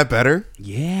 Isn't that better?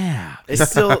 yeah. It's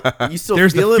still you still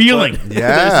There's feel the it, feeling. but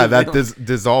Yeah, there's that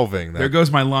dissolving. There That, goes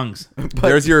my lungs.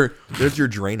 there's your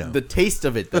Drano. the taste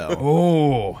of it though.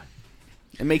 Oh,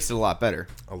 It makes it a lot better.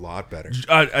 A lot better.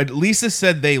 Lisa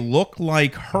said they look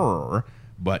like her,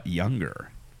 but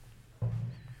younger.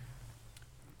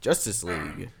 Justice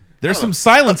League. There's some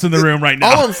silence in the room right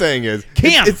now. All I'm saying is,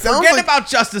 Cam, it sounds forget like, about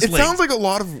Justice League. It sounds like a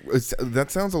lot of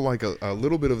that sounds like a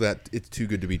little bit of that. It's too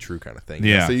good to be true kind of thing.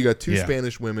 Yeah. So you got two Yeah.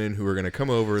 Spanish women who are going to come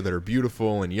over that are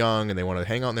beautiful and young, and they want to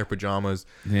hang out in their pajamas.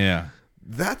 Yeah.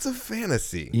 That's a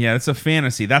fantasy. Yeah, it's a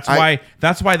fantasy. That's why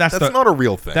that's not a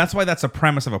real thing. That's why that's a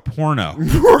premise of a porno.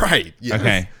 Right. Yes.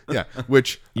 Okay. Yeah.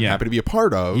 Which I'm Yeah. happy to be a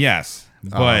part of. Yes.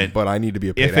 But I need to be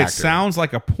a paid if it actor. sounds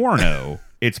like a porno,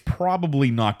 it's probably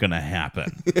not going to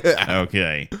happen.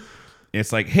 Okay.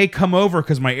 It's like, hey, come over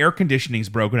because my air conditioning's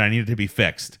broken. I need it to be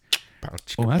fixed.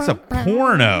 Oh, that's a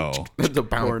porno. That's a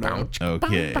porno.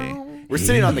 Okay. We're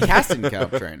sitting on the casting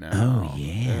couch right now. Oh,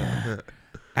 yeah.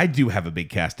 I do have a big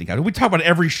casting couch. We talk about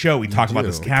every show. We talk about do.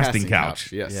 this casting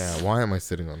couch. Yes. Yeah. Why am I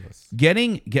sitting on this?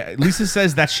 Lisa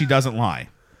says that she doesn't lie.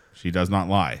 She does not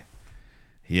lie.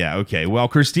 Yeah, okay. Well,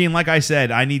 Christine, like I said,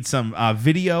 I need some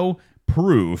video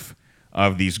proof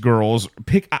of these girls.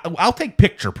 I'll take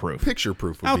picture proof. Picture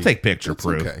proof. I'll take picture that's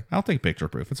proof. Okay. I'll take picture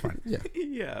proof. It's fine. Yeah.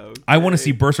 Yeah. Okay. I want to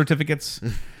see birth certificates,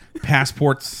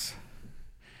 passports.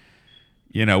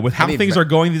 You know, with how need things ma- are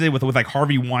going today with like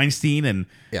Harvey Weinstein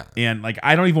and like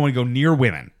I don't even want to go near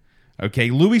women.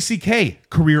 Okay, Louis C.K.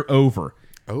 career over.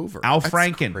 Over. Al That's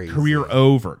Franken crazy. career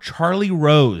over. Charlie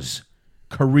Rose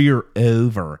career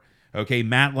over. Okay,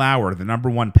 Matt Lauer, the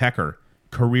 #1 pecker,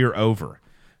 career over.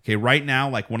 Okay, right now,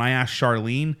 like when I ask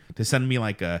Charlene to send me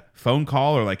like a phone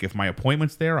call or like if my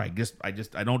appointment's there, I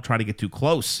don't try to get too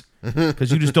close because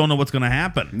you just don't know what's going to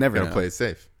happen. Never Gotta know. play it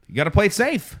safe. You got to play it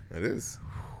safe. It is.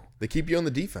 They keep you on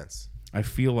the defense. I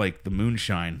feel like the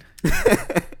moonshine.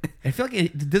 I feel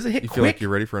like does it hit You quick? feel like you're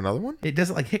ready for another one? It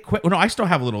doesn't like hit quick. Well, no, I still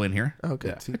have a little in here. Okay.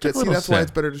 Yeah. See, I took a see, little that's why sip.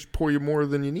 it's better to just pour you more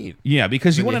than you need. Yeah,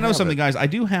 because you Then want you to know have something, it. guys. I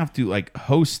do have to like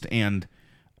host and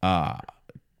I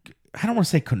don't want to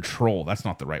say control. That's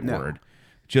not the right No. word.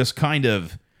 Just kind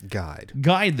of Guide.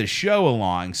 guide the show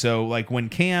along. So like when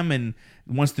Cam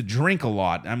wants to drink a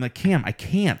lot, I'm like, Cam, I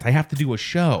can't. I have to do a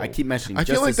show. I keep mentioning. I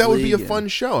feel like Justice that would be a League fun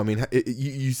show. I mean,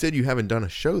 you said you haven't done a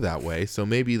show that way, so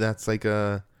maybe that's like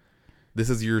this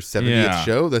is your 70th Yeah.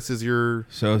 show. This is your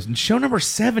So show number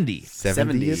 70.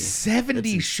 70th. 70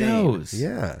 That's insane. shows.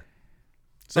 Yeah.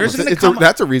 There's gonna It's come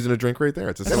that's a reason to drink right there.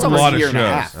 It's a That's a celebration. almost lot a of year and a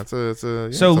shows. half. That's a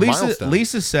So it's a milestone.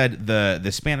 Lisa said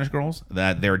the Spanish girls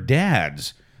that their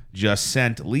dads just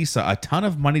sent Lisa a ton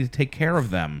of money to take care of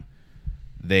them.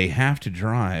 They have to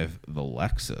drive the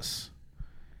Lexus.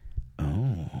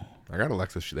 Oh, I got a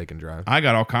Lexus they can drive. I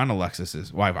got all kind of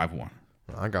Lexuses. Well, I've one,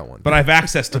 I got one. but I have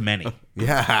access to many.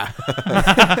 Yeah.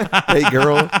 Hey,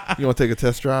 girl, you want to take a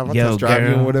test drive? I'll Yo, test drive you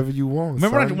girl. in whatever you want.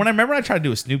 Remember son. when I tried to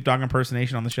do a Snoop Dogg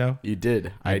impersonation on the show? You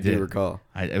did. I did. do recall.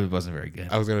 It wasn't very good.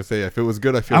 I was gonna say if it was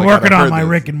good, I feel I'm like I'd working have on heard my this.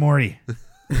 Rick and Morty.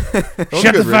 That was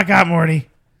Shut good, the Rick. fuck up, Morty.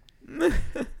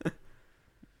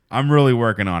 I'm really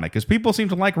working on it because people seem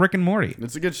to like Rick and Morty.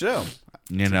 It's a good show.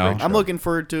 You know, I'm looking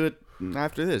forward to it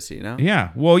after this. You know.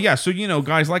 yeah. Well, yeah. So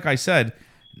guys, like I said,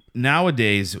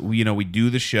 nowadays we do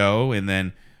the show and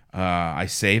then I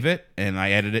save it and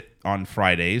I edit it on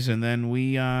Fridays and then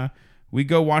we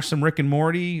go watch some Rick and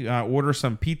Morty, order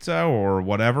some pizza or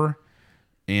whatever,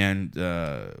 and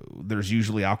there's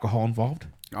usually alcohol involved.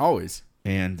 Always.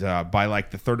 And by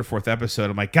like the third or fourth episode,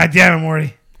 I'm like, God damn it,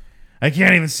 Morty. I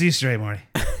can't even see straight, Morty.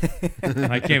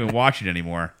 I can't even watch it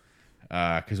anymore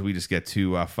because we just get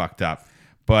too fucked up.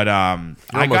 But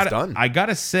almost done. I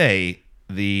gotta say,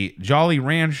 the Jolly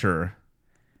Rancher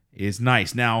is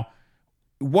nice. Now,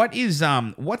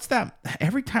 what's that?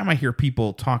 Every time I hear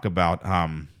people talk about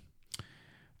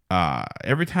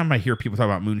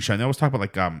moonshine, they always talk about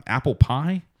like apple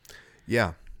pie.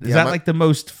 Yeah. Is that like the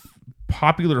most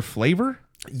popular flavor?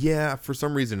 Yeah, for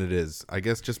some reason it is. I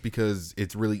guess just because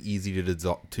it's really easy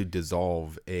to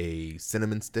dissolve a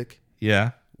cinnamon stick,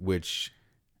 Yeah.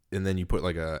 and then you put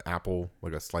like a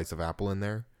slice of apple in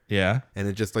there, Yeah. and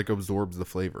it just like absorbs the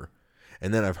flavor.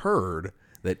 And then I've heard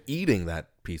that eating that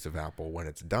piece of apple when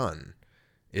it's done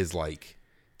is like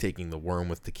taking the worm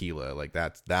with tequila. Like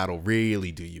that'll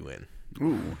really do you in.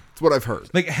 Ooh. It's what I've heard.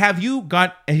 Like, have you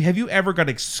ever got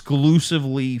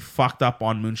exclusively fucked up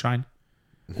on moonshine?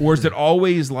 Or is it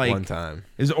always like One time.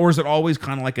 Is it always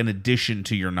kind of like an addition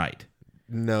to your night?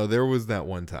 No, there was that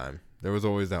one time. There was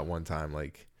always that one time.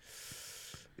 Like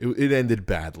it ended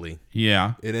badly.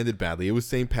 Yeah. It ended badly. It was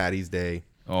St. Patty's Day.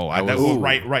 Oh, was-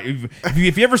 right.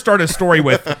 If you ever start a story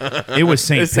with it was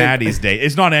St. Patty's Day,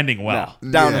 it's not ending well.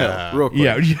 Downhill. Yeah. Real quick.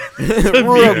 Yeah.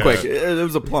 Real quick. It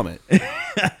was a plummet.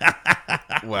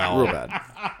 Well, Real bad.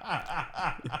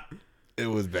 it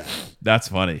was bad. That's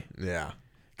funny. Yeah.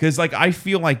 Because like I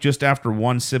feel like just after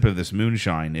one sip of this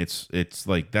moonshine, it's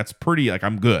like that's pretty like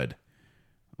I'm good.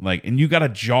 Like, and you got a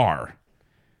jar.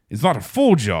 It's not a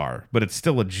full jar, but it's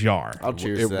still a jar. I'll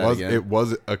cheers It to that was again. it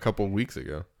was a couple weeks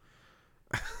ago.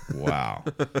 Wow,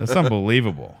 that's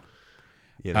unbelievable.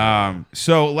 You know,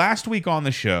 So last week on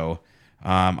the show,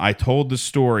 I told the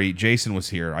story. Jason was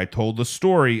here. I told the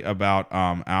story about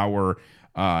our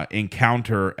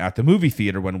encounter at the movie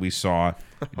theater when we saw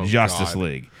Justice God.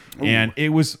 League, and it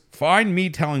was fine me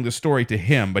telling the story to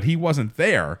him, but he wasn't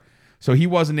there, so he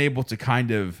wasn't able to kind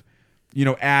of,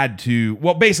 add to.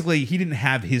 Well, basically, he didn't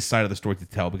have his side of the story to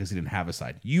tell because he didn't have a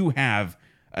side. You have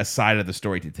a side of the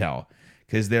story to tell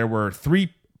because there were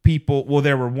 3 people. Well,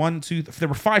 there were there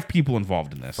were 5 people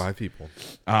involved in this. 5 people.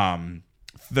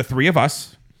 The 3 of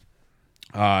us,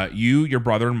 you, your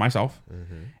brother, and myself,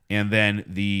 and then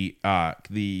the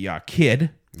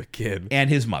kid The kid and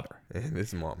his mother. and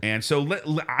his mom. And so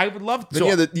I would love to.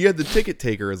 Then you had the ticket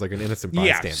taker as like an innocent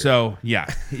bystander. Yeah. So yeah.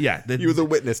 He was a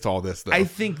witness to all this, though. I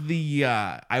think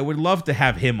I would love to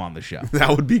have him on the show. That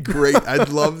would be great. I'd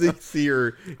love to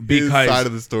hear his Because side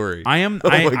of the story. I am Oh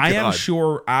my I am God.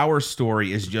 sure our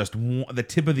story is just the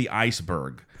tip of the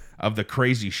iceberg of the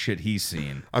crazy shit he's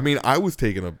seen. I mean, I was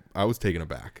taken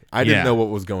aback. I didn't Yeah. know what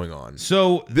was going on.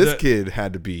 So This kid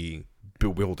had to be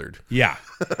bewildered. Yeah.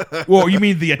 Well, you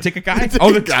mean the ticket guy? The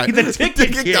ticket the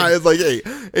ticket kid. guy is like,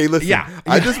 hey, listen, Yeah.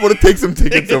 I just want to take some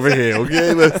tickets over here,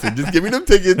 okay? Listen, just give me them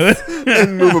tickets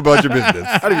and move about your business.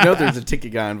 I don't even know if there's a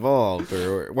ticket guy involved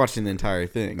or watching the entire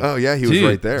thing. Oh, yeah, he was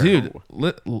right there. Dude,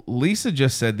 Lisa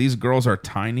just said these girls are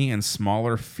tiny and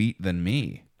smaller feet than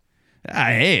me.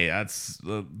 Hey, that's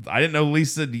I didn't know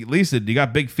Lisa. Lisa, do you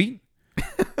got big feet?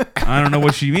 I don't know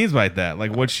what she means by that.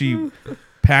 Like, what she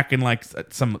packing like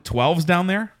some 12s down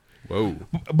there? Whoa.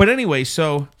 But anyway,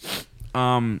 so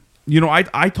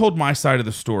I told my side of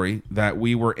the story that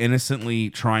we were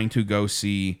innocently trying to go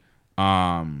see. We're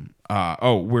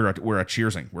at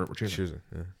Cheersing. We're cheersing. Cheers.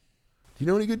 Yeah. Do you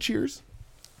know any good cheers?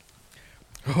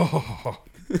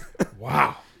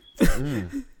 Wow.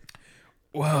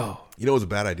 Whoa. You know, it was a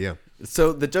bad idea.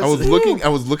 So the I was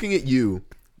Justice looking at you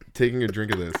taking a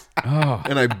drink of this, Oh.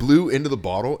 and I blew into the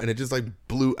bottle, and it just like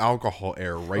blew alcohol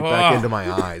air right back Oh. into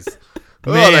my eyes.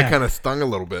 Oh, Man. that kind of stung a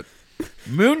little bit.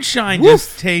 Moonshine Woof.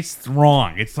 just tastes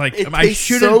wrong. It's like It I tastes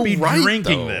shouldn't so be right,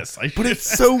 drinking though. this. But it's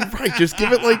so right. Just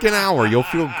give it like an hour. You'll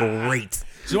feel great.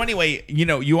 So anyway,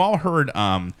 you all heard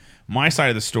my side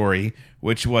of the story,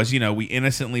 which was, we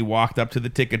innocently walked up to the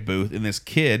ticket booth and this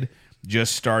kid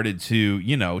just started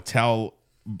to, tell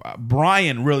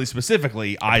Brian really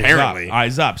specifically, Apparently.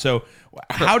 eyes up. So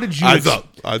how did you Eyes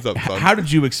up, son. How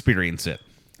did you experience it?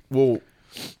 Well,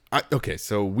 okay,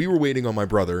 so we were waiting on my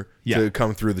brother Yeah. to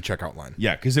come through the checkout line.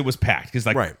 Yeah, because it was packed. Because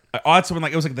Right. odds when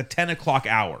it was like the 10 o'clock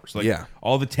hours. Like Yeah.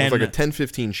 all the It 10. was like a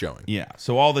 10:15 showing. Yeah,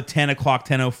 so all the 10 o'clock,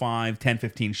 10:05,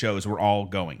 10:15 shows were all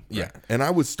going. Yeah, and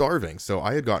I was starving, so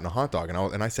I had gotten a hot dog,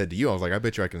 and I said to you, I was like, I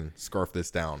bet you I can scarf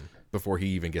this down before he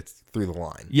even gets through the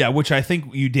line. Yeah, which I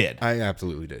think you did. I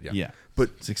absolutely did, yeah. Yeah,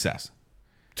 But success.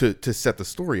 to set the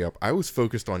story up, I was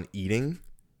focused on eating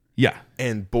Yeah,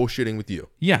 and bullshitting with you.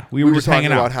 yeah, we were just talking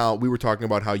hanging about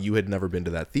out. how you had never been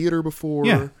to that theater before.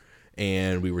 Yeah.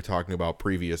 And we were talking about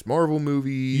previous Marvel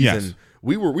movies. Yes. And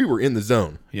we were in the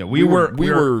zone. Yeah,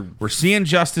 we're seeing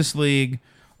Justice League.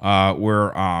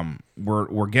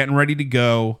 We're getting ready to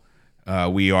go.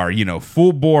 We are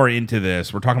full bore into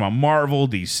this. We're talking about Marvel,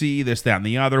 DC, this, that, and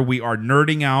the other. We are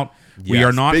nerding out. We Yes,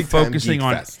 are not big time focusing geek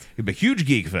on fest. a huge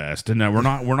geek fest, and we're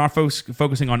not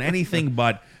focusing on anything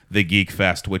but the geek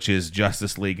fest, which is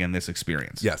Justice League and this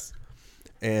experience. Yes.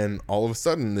 And all of a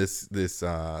sudden, this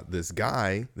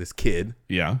guy, this kid,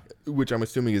 Yeah. which I'm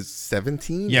assuming is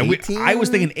 17, Yeah. 18? I was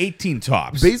thinking 18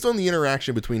 tops. Based on the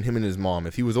interaction between him and his mom,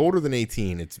 if he was older than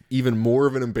 18, it's even more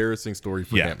of an embarrassing story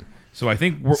for Yeah. him. So I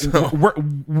think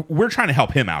we're trying to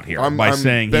help him out here I'm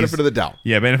saying benefit he's, of the doubt.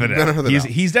 Yeah, benefit of the Benefit doubt. of the doubt.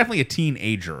 He's definitely a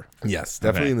teenager. Yes,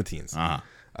 definitely Okay. in the teens.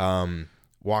 Uh-huh.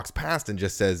 Walks past and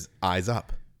just says, "Eyes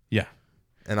up." Yeah.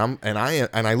 And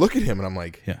I look at him and I'm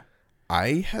like, Yeah.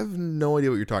 I have no idea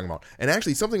what you're talking about. And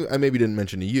actually, something I maybe didn't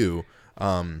mention to you,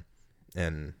 and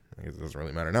I guess it doesn't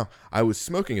really matter now. I was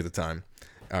smoking at the time,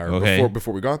 Okay.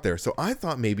 before we got there. So I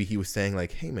thought maybe he was saying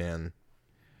like, "Hey man,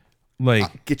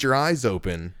 Like, get your eyes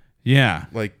open. yeah,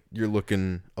 Like you're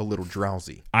looking a little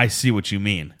drowsy." I see what you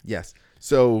mean. Yes.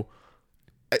 So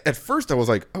at first I was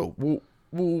like, "Oh,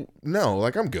 well, no,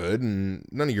 like I'm good and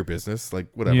none of your business, like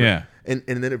whatever." Yeah. And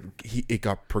then it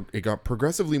got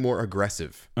progressively more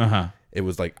aggressive. Uh-huh. It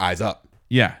was like eyes up.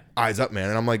 Yeah. eyes up, man.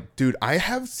 And I'm like, dude, I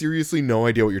have seriously no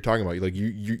idea what you're talking about. Like,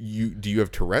 you do you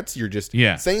have Tourette's? You're just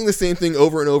saying the same thing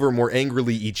over and over more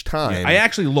angrily each time. I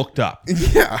actually looked up.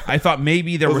 Yeah. I thought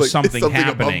maybe there was like, something above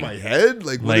happening. my head?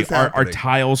 Like, what is are happening?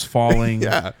 tiles falling?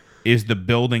 Yeah. Is the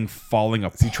building falling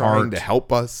apart? Is he trying to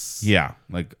help us? Yeah.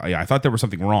 Like, I thought there was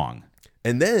something wrong.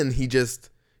 And then he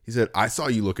said, I saw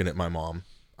you looking at my mom.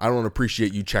 I don't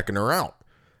appreciate you checking her out.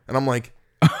 And I'm like,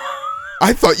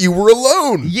 I thought you were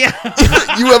alone. Yeah.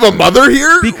 You have a mother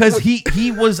here? Because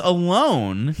he was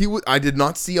alone. I did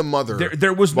not see a mother.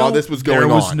 There was while no, this was going there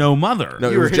was on. no mother. No,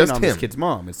 You it were was hitting just on him. this kid's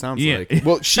mom. It sounds Yeah. like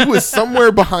Well, she was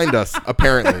somewhere behind us,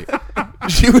 apparently.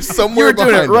 She was you somewhere were doing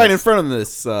behind it right us. in front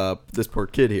of this poor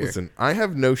kid here. Listen, I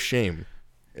have no shame.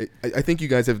 I think you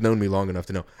guys have known me long enough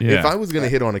to know. Yeah. If I was going to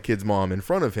hit on a kid's mom in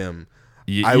front of him,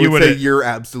 I I would would've- say you're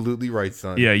absolutely right,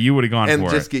 son. Yeah, you would have gone And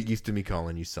for just it. get used to me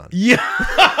calling you son. Yeah.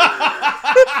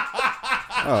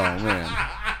 Oh man.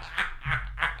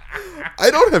 I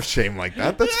don't have shame like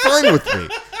that. That's fine with me.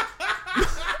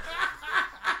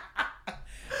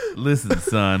 Listen,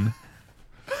 son.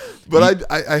 But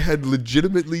I had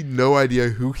legitimately no idea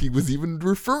who he was even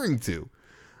referring to.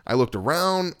 I looked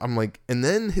around. I'm like, and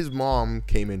then his mom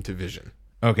came into vision.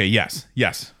 Okay, yes.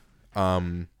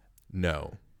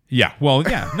 No. Yeah, well,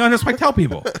 yeah. No, that's what I tell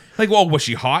people. Like, well, was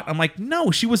she hot? I'm like,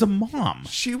 no, she was a mom.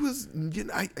 She was,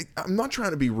 I'm not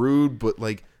trying to be rude, but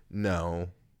like, no,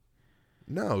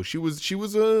 she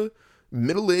was a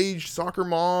middle-aged soccer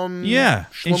mom. Yeah.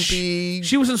 And Schlumpy.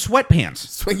 she was in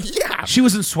sweatpants. Yeah. She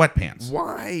was in sweatpants.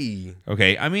 Why?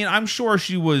 Okay, I mean, I'm sure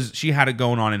she had it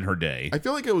going on in her day. I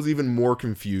feel like I was even more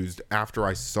confused after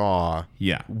I saw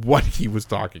Yeah. what he was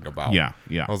talking about. Yeah.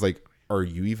 I was like, are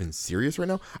you even serious right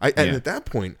now? And at that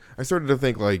point, I started to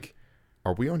think like,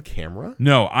 are we on camera?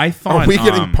 No, I thought Are we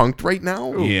getting punked right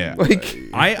now? Yeah. Like,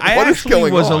 I what is actually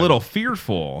going was a on? little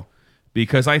fearful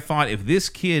because I thought if this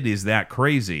kid is that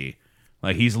crazy,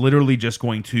 like he's literally just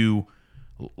going to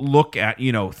look at,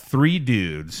 three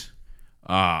dudes,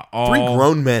 all Three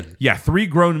grown men. Yeah, three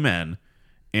grown men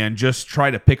and just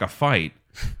try to pick a fight.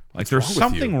 Like there's wrong with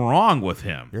something you? wrong with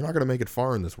him. You're not gonna make it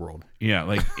far in this world. Yeah,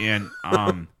 like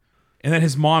and then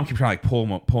his mom kept trying to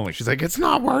like pull him. She's like, it's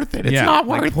not worth it. It's yeah, not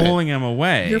like worth pulling it. him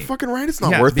away. You're fucking right. It's not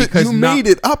Yeah, worth it. because You made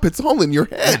it up. It's all in your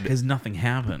head. because nothing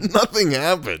happened. Nothing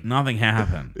happened. Nothing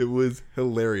happened. It was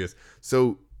hilarious.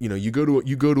 So you go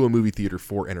to a movie theater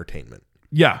for entertainment,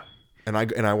 Yeah. and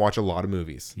I watch a lot of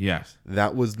movies. Yes.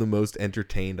 That was the most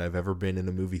entertained I've ever been in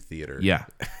a movie theater. Yeah.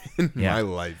 in Yeah. my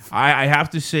life. I have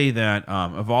to say that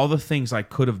of all the things I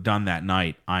could have done that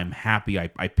night, I'm happy I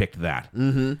picked that.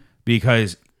 Mm-hmm.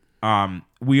 Because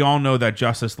we all know that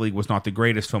Justice League was not the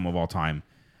greatest film of all time.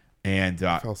 And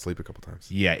I fell asleep a couple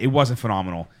times. yeah, it wasn't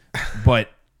phenomenal. But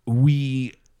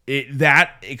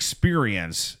that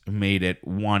experience made it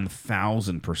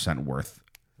 1,000% worth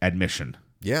admission.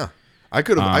 Yeah, I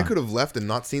could have left and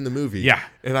not seen the movie. Yeah.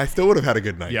 and I still would have had a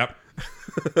good night. Yep.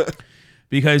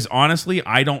 Because honestly,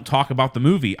 I don't talk about the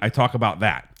movie. I talk about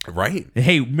that. Right.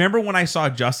 Hey, remember when I saw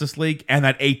Justice League and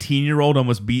that 18-year-old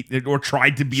almost beat or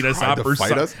tried to beat us Tried up to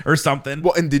fight us? or something?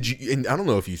 Well, and and I don't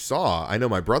know if you saw. I know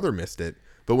my brother missed it,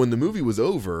 but when the movie was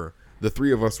over, the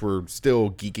three of us were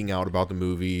still geeking out about the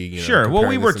movie. Sure. Well,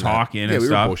 we comparing were this and that. talking and yeah, we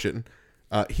stuff. were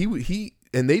bullshitting. He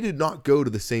and they did not go to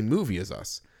the same movie as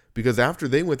us because after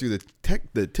they went through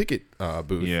the ticket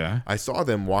booth, Yeah. I saw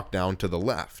them walk down to the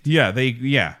left. Yeah, They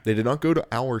did not go to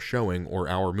our showing or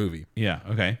our movie. yeah,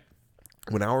 okay.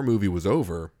 When our movie was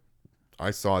over, I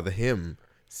saw him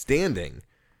standing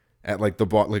at like the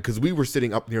because we were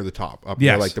sitting up near the top, up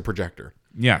near Yes. like the projector.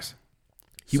 Yes.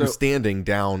 He was standing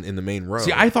down in the main row.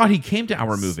 See, I thought he came to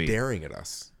our movie. staring at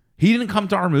us. He didn't come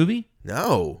to our movie?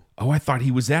 No. Oh, I thought he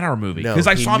was at our movie. No, Because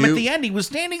I he saw him knew- at the end. He was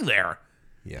standing there.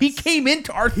 Yes. He came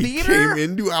into our He theater? came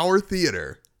into our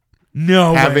theater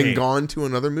No having way. gone to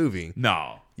another movie.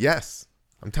 No. Yes.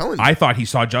 I'm telling you. I thought he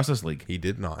saw Justice League. He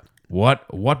did not.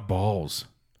 What balls?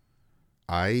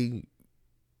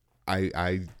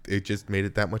 It just made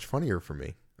it that much funnier for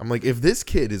me. I'm like, if this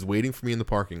kid is waiting for me in the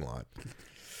parking lot,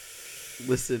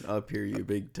 Listen up here, you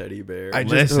big teddy bear. I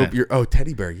just Listen. hope you're. Oh,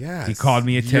 teddy bear. Yes. He called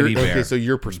me a teddy bear. Okay, so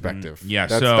your perspective. Yeah,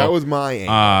 that was my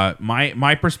angle.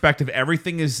 my perspective,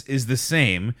 everything is the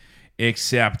same,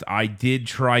 except I did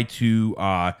try to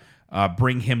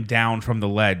bring him down from the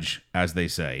ledge, as they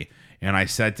say. And I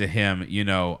said to him,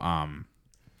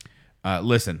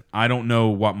 listen, I don't know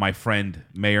what my friend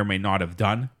may or may not have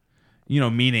done.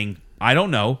 Meaning I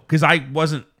don't know, because I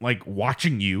wasn't like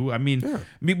watching you. I mean,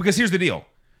 because here's the deal.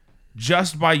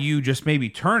 Just by you just maybe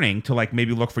turning to like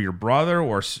maybe look for your brother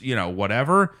or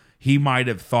whatever, he might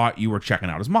have thought you were checking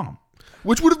out his mom.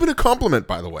 Which would have been a compliment,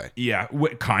 by the way. Yeah,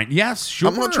 yes, sure.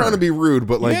 I'm not trying to be rude,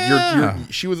 but like Yeah.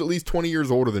 she was at least 20 years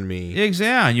older than me.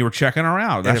 Exactly, and you were checking her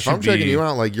out. And if I'm checking you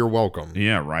out, like, you're welcome.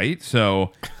 Yeah, right.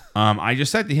 So, I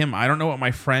just said to him, I don't know what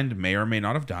my friend may or may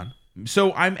not have done.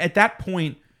 So I'm at that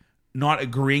point not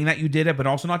agreeing that you did it, but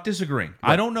also not disagreeing.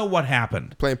 Right. I don't know what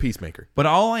happened. Playing peacemaker. But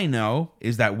all I know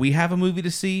is that we have a movie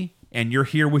to see, and you're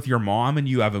here with your mom, and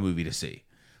you have a movie to see.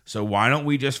 So why don't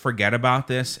we just forget about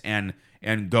this and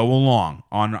go along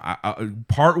on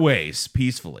part ways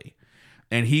peacefully?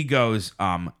 And he goes,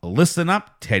 listen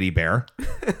up, teddy bear.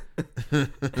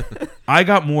 I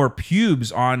got more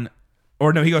pubes on,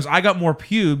 or no, he goes, I got more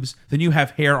pubes than you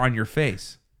have hair on your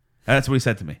face. That's what he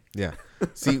said to me. Yeah.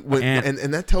 See,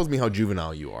 and that tells me how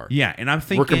juvenile you are. Yeah, and I'm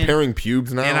thinking we're comparing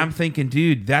pubes now, and I'm thinking,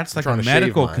 dude, that's like a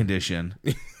medical condition.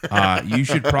 You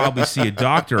should probably see a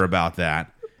doctor about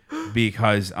that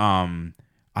because I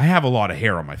have a lot of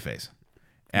hair on my face.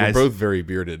 We're both very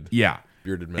bearded. Yeah,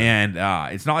 bearded men,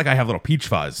 and it's not like I have little peach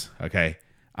fuzz. Okay,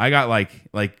 I got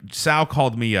like Sal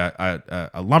called me a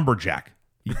lumberjack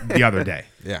the other day.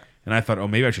 Yeah. And I thought, oh,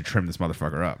 maybe I should trim this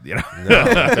motherfucker up. You know, no,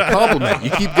 it's a compliment.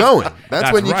 You keep going.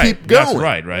 That's when you right. keep going.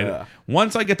 That's right. Yeah.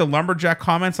 Once I get the lumberjack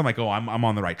comments, I'm like, oh, I'm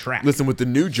on the right track. Listen, with the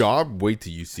new job, wait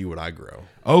till you see what I grow.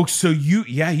 Oh, so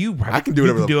I can do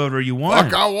whatever you want.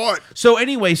 Fuck, I want. So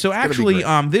anyway, actually,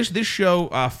 this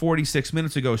show 46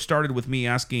 minutes ago started with me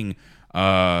asking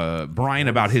Brian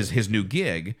about his new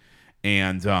gig,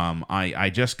 and I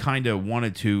just kind of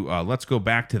wanted to let's go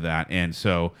back to that, and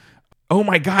so. Oh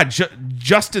my God,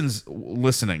 Justin's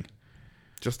listening.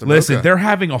 Listen, Mocha. They're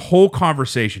having a whole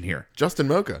conversation here. Justin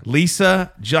Mocha.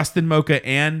 Lisa, Justin Mocha,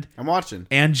 and I'm watching.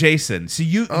 And Jason. See,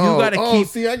 you got to keep.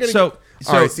 See, I gotta so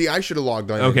all right. See, I should have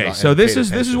logged on. Okay, so this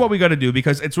is what we got to do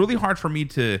because it's really hard for me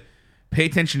to pay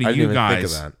attention to you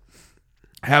guys. Think of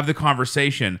that. Have the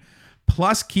conversation,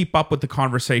 plus keep up with the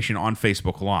conversation on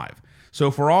Facebook Live. So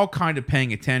if we're all kind of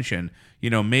paying attention,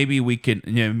 maybe we could.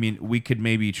 We could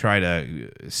maybe try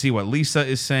to see what Lisa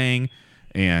is saying,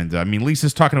 and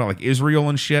Lisa's talking about like Israel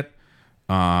and shit.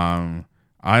 I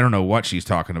don't know what she's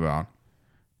talking about.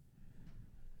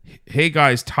 Hey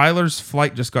guys, Tyler's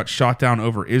flight just got shot down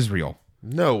over Israel.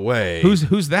 No way.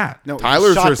 Who's that? No,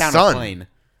 Tyler's shot her down son. A plane.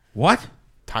 What?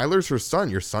 Tyler's her son.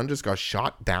 Your son just got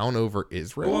shot down over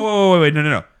Israel. Whoa, wait,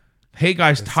 no. Hey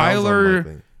guys, It sounds Tyler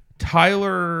unlikely.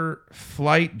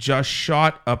 flight just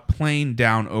shot a plane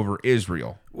down over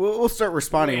Israel. We'll start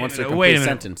responding once they're wait a complete minute.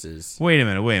 sentences. Wait a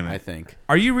minute. I think.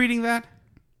 Are you reading that?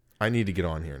 I need to get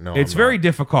on here. No, It's I'm very not.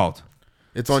 difficult.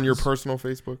 It's on your personal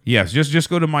Facebook. Yes, just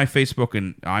go to my Facebook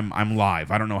and I'm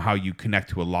live. I don't know how you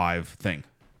connect to a live thing.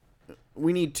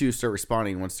 We need to start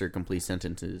responding once they're complete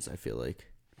sentences, I feel like.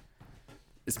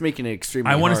 It's making it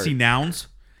extremely I want to hard. see nouns,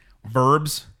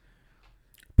 verbs,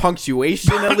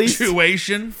 punctuation at least.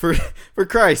 punctuation. For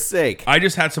Christ's sake. I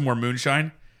just had some more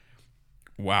moonshine.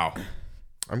 Wow.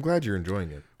 I'm glad you're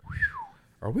enjoying it.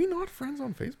 Are we not friends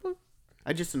on Facebook?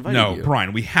 I just invited you. No,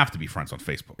 Brian, we have to be friends on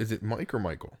Facebook. Is it Mike or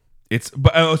Michael? It's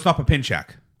not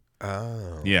Papinchak.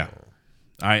 Oh. Yeah.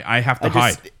 I have to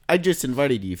hide. I just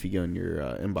invited you if you go in your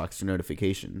inbox for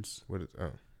notifications. What is? Oh,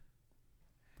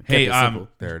 Hey, Kept it simple.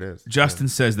 there it is. Justin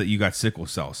says that you got sickle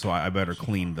cell, so I better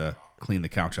clean the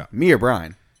couch up. Me or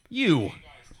Brian? You.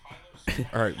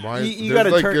 All right. Why? You got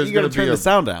to turn the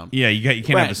sound down. Yeah, you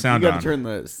can't have the sound You on. got to turn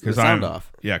the sound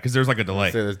off. Yeah, because there's like a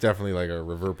delay. So there's definitely like a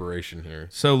reverberation here.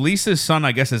 So Lisa's son,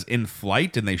 I guess, is in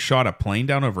flight, and they shot a plane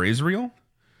down over Israel.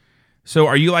 So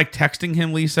are you like texting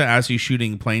him, Lisa, as he's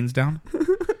shooting planes down?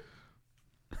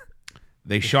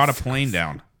 They shot a plane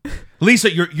down.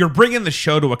 Lisa, you're bringing the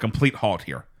show to a complete halt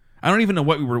here. I don't even know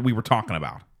what we were talking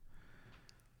about.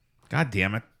 God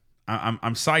damn it!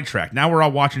 I'm sidetracked. Now we're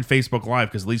all watching Facebook Live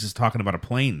because Lisa's talking about a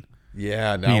plane.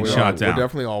 Yeah, now being shot down. We're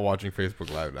definitely all watching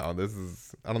Facebook Live now.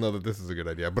 I don't know that this is a good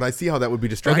idea, but I see how that would be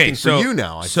distracting for you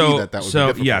now. I see that would be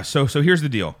difficult. Yeah, so here's the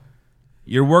deal.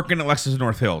 You're working at Lexus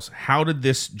North Hills. How did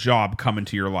this job come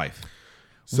into your life?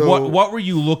 So what were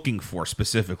you looking for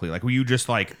specifically? Like, were you just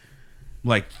like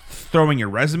throwing your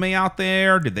resume out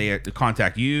there? Did they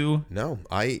contact you? No,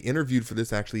 I interviewed for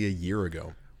this actually a year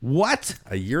ago. What?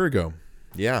 A year ago.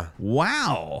 Yeah.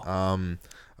 Wow.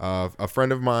 A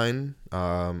friend of mine,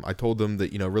 I told them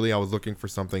that, really I was looking for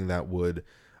something that would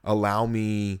allow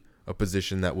me a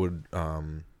position that would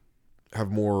have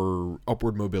more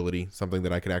upward mobility, something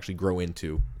that I could actually grow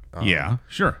into. Yeah,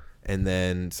 sure. And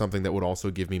then something that would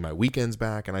also give me my weekends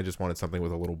back, and I just wanted something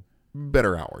with a little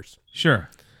better hours. Sure.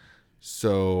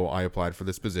 So I applied for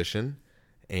this position,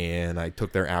 and I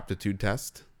took their aptitude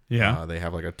test. Yeah. They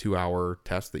have like a 2-hour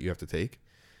test that you have to take.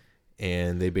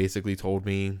 And they basically told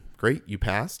me, great, you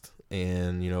passed.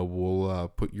 and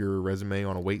we'll put your resume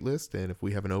on a wait list, and if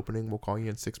we have an opening, we'll call you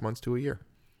in 6 months to a year.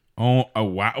 Oh,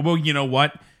 wow. Well, you know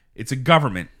what? It's a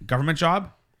government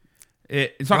job.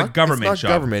 It's not a government it's not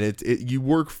job. Government. You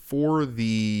work for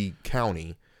the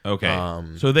county. Okay.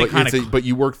 So they kind of. But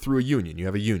you work through a union. You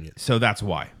have a union. So that's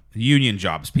why union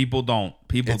jobs. People don't.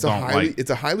 It's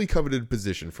a highly coveted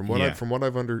position. From what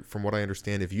I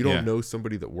understand, if you don't know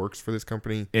somebody that works for this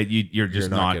company, you're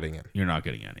not getting in. You're not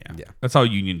getting in. Yeah. That's how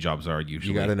union jobs are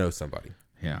usually. You got to know somebody.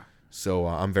 Yeah. So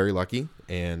I'm very lucky,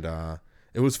 and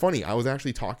it was funny. I was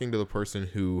actually talking to the person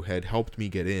who had helped me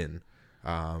get in.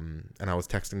 And I was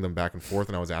texting them back and forth,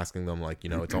 and I was asking them, like,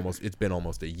 it's been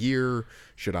almost a year.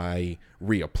 Should I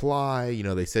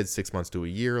reapply? They said 6 months to a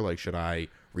year. Like, should I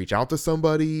reach out to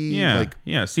somebody?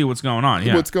 Yeah. See what's going on.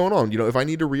 Yeah. What's going on? If I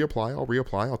need to reapply, I'll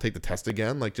reapply. I'll take the test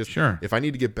again. Like, just sure. If I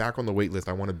need to get back on the wait list,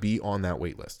 I want to be on that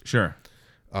wait list. Sure.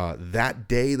 That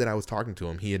day that I was talking to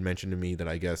him, he had mentioned to me that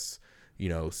I guess,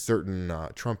 certain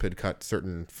Trump had cut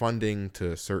certain funding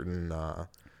to certain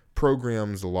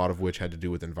programs, a lot of which had to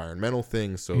do with environmental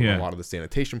things. So a lot of the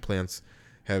sanitation plants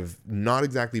have not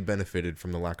exactly benefited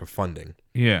from the lack of funding.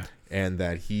 Yeah. And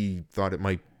that he thought it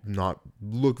might not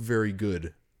look very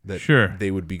good that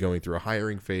they would be going through a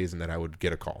hiring phase and that I would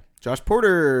get a call. Josh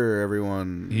Porter,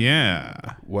 everyone. Yeah.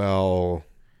 Well,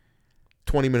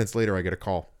 20 minutes later, I get a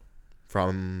call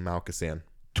from Malkasan.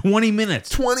 20 minutes.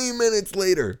 20 minutes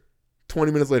later.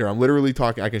 20 minutes later, I'm literally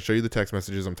talking. I can show you the text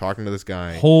messages. I'm talking to this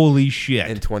guy. Holy shit!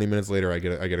 And 20 minutes later, I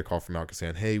get a call from Malka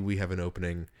saying, "Hey, we have an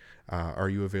opening. Are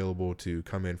you available to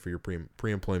come in for your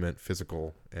pre-employment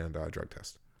physical and drug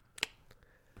test?"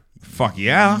 Fuck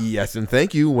yeah! Yes, and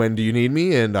thank you. When do you need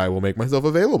me? And I will make myself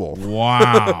available.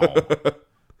 Wow!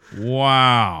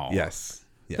 Wow! Yes,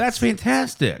 that's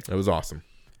fantastic. It was awesome.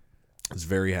 I was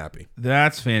very happy.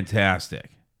 That's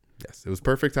fantastic. Yes, it was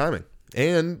perfect timing.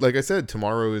 And like I said,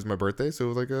 tomorrow is my birthday, so it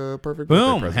was like a perfect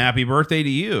boom birthday present. Happy birthday to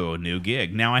you. New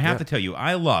gig. Now I have to tell you,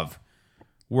 I love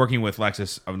working with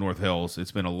Lexus of North Hills.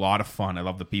 It's been a lot of fun. I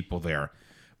love the people there,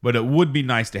 but it would be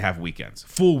nice to have weekends,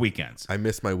 full weekends. I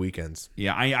miss my weekends.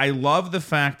 Yeah, I love the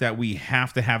fact that we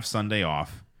have to have Sunday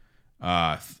off.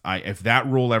 If that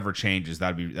rule ever changes,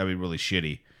 that'd be really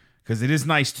shitty, because it is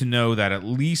nice to know that at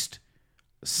least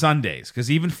Sundays, because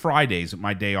even Fridays,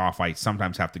 my day off, I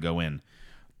sometimes have to go in.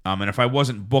 And if I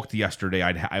wasn't booked yesterday,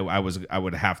 I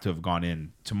would have to have gone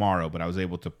in tomorrow, but I was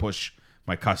able to push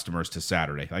my customers to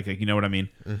Saturday. Like, you know what I mean?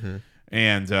 Mm-hmm.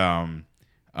 And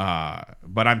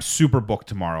but I'm super booked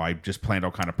tomorrow. I just planned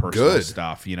all kind of personal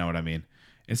stuff. You know what I mean?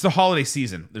 It's the holiday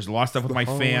season. There's a lot of stuff with my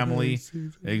family.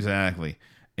 Exactly.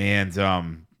 And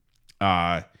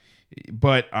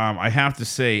but I have to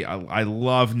say, I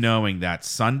love knowing that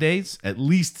Sundays, at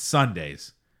least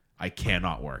Sundays, I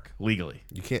cannot work legally.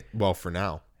 You can't. Well, for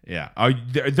now. Yeah,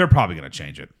 they're probably going to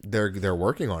change it. They're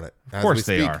working on it. Of course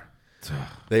they are.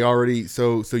 They already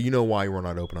so you know why we're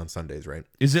not open on Sundays, right?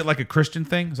 Is it like a Christian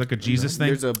thing? Is it like a Jesus thing?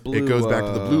 There's a blue. It goes back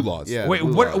to the blue laws. Yeah. Wait,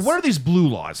 blue what laws. are these blue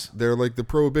laws? They're like the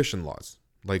prohibition laws,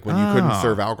 like when you couldn't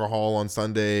serve alcohol on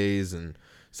Sundays, and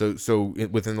so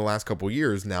within the last couple of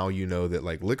years, now you know that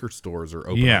like liquor stores are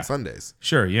open on Sundays.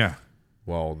 Sure, yeah.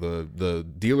 Well, the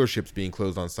dealerships being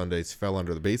closed on Sundays fell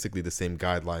under basically the same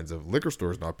guidelines of liquor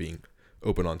stores not being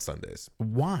open on Sundays.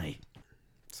 Why?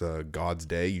 It's God's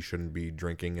day. You shouldn't be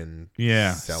drinking and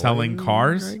selling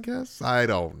cars. I guess I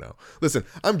don't know. Listen,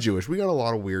 I'm Jewish. We got a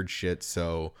lot of weird shit,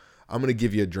 so I'm gonna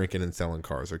give you drinking and selling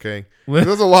cars. Okay?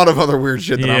 There's a lot of other weird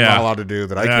shit that I'm not allowed to do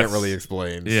that I can't really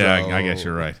explain. Yeah, so. I guess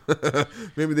you're right.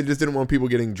 Maybe they just didn't want people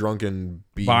getting drunk and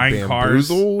being buying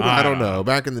bamboozled. cars. I don't know.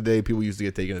 Back in the day, people used to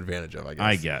get taken advantage of. I guess.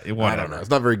 I get it. I don't know.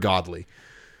 It's not very godly.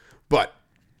 But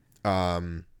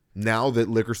now that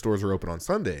liquor stores are open on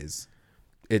Sundays,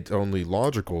 it's only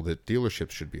logical that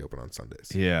dealerships should be open on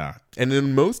Sundays. Yeah. And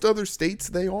in most other states,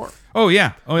 they are. Oh,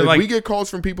 yeah. Oh, like we get calls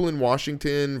from people in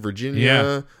Washington,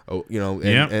 Virginia,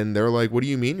 and they're like, what do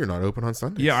you mean you're not open on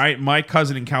Sundays? Yeah, my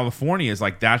cousin in California is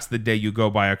like, that's the day you go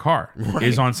buy a car,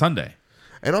 is on Sunday.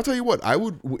 And I'll tell you what, I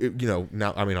would,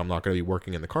 now, I mean, I'm not going to be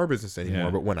working in the car business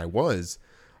anymore, but when I was,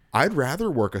 I'd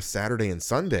rather work a Saturday and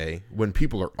Sunday when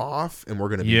people are off and we're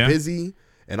going to be busy,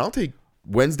 and I'll take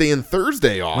Wednesday and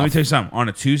Thursday off. Let me tell you something. On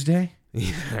a Tuesday,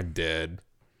 yeah, dead.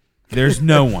 There's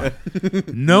no one.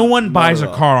 No one buys a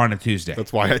car on a Tuesday.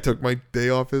 That's why I took my day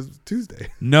off as Tuesday.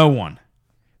 No one.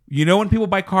 You know when people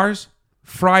buy cars?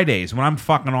 Fridays, when I'm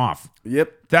fucking off.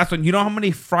 Yep. That's when, you know how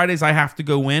many Fridays I have to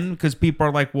go in? Because people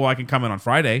are like, well, I can come in on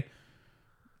Friday.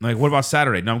 Like, what about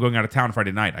Saturday? No, I'm going out of town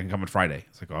Friday night. I can come in Friday.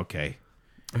 It's like, okay.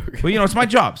 But, it's my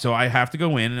job. So I have to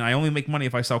go in, and I only make money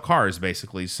if I sell cars,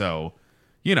 basically. So,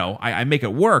 I make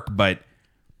it work, but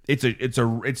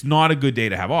it's not a good day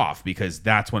to have off because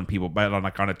that's when people. But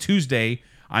on a Tuesday,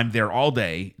 I'm there all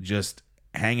day just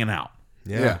hanging out.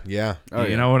 Yeah. Oh, You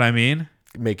yeah. know what I mean?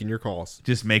 Making your calls.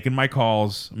 Just making my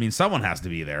calls. I mean, someone has to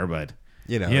be there, but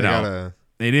You know, you they know, gotta,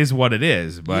 it is what it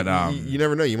is. But you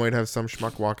never know. You might have some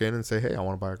schmuck walk in and say, "Hey, I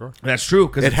want to buy a car." that's true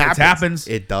because It happens.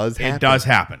 It does happen. It does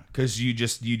happen because you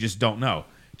just don't know.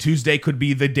 Tuesday could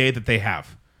be the day that they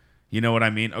have. You know what I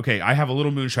mean? Okay, I have a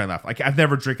little moonshine left. Like I've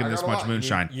never drinking this much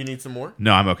moonshine. You need some more?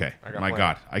 No, I'm okay. I got My plenty.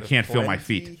 God, I There's can't feel my plenty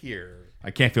feet. here. I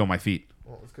can't feel my feet.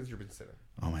 Well, it's because you've been sitting.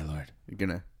 Oh my Lord. You're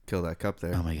gonna kill that cup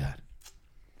there. Oh my God.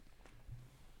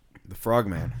 The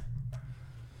frogman.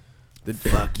 The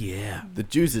Fuck yeah. the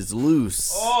juice is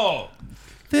loose. Oh,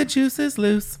 the juice is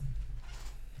loose.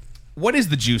 What is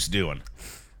the juice doing?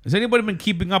 Has anybody been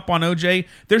keeping up on OJ?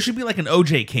 There should be like an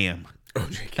OJ cam.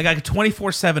 Like a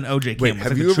 24/7 OJ cam. Wait, It's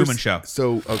have like you the ever Truman Show.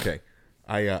 So okay,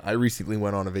 I recently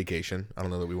went on a vacation. I don't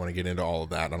know that we want to get into all of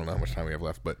that. I don't know how much time we have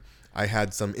left, but I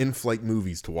had some in-flight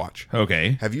movies to watch.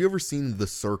 Okay. Have you ever seen The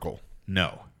Circle?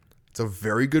 No. It's a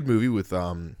very good movie with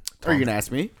Are you gonna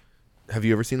ask me? Have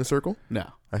you ever seen The Circle? No.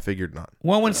 I figured not.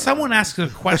 Well, when someone asks a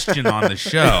question on the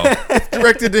show,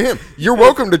 Directed to him. You're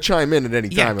welcome to chime in at any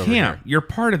yeah, time. over Cam, here. you're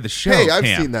part of the show. Hey, I've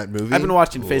Cam. seen that movie. I've been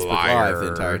watching Facebook Live the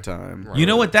Liar. entire time. You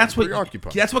know what? That's what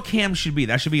Preoccupied. that's what Cam should be.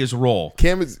 That should be his role.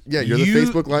 Cam is you're the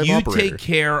Facebook Live you operator. take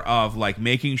care of like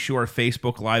making sure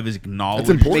Facebook Live is acknowledged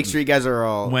That's important. Make sure you guys are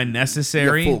all when you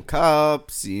necessary. got full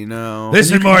cups. You know.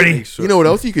 Listen, Morty. Make sure- You know what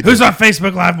else you could Who's do? on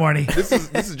Facebook Live, Morty? This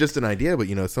is just an idea, but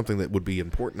something that would be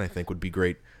important. I think would be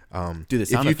great. Do the if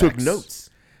sound you took effects. notes.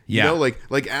 Yeah. You know,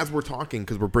 like as we're talking,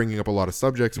 because we're bringing up a lot of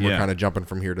subjects and we're Yeah. kind of jumping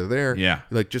from here to there. Yeah.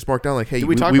 Like just mark down like, hey, Did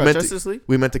we talk about meant Justice League?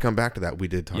 We meant to come back to that. We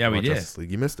did talk Yeah, we about did. Justice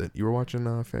League. You missed it. You were watching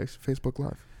Facebook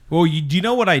Live. Well, do you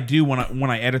know what I do when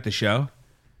I edit the show?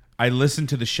 I listen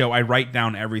to the show. I write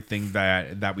down everything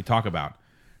that we talk about.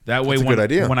 That way, That's a good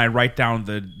idea. when I write down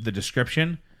the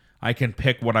description, I can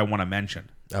pick what I want to mention.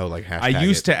 Oh, like hashtag I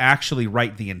used it. to actually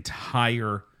write the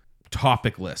entire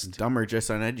topic list. Dumb or just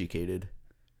uneducated.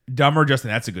 Dumber Justin,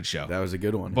 that's a good show. That was a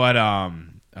good one. But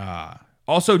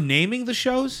also naming the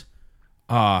shows,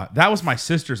 that was my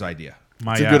sister's idea.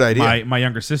 My It's a good idea. My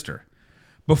younger sister.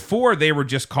 Before they were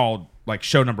just called like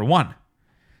show number one.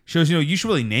 Shows, you should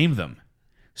really name them.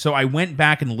 So I went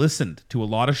back and listened to a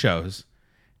lot of shows,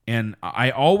 and I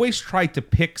always try to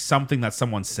pick something that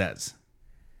someone says.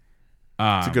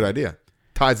 It's a good idea.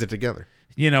 Ties it together.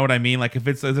 You know what I mean? Like if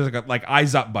there's like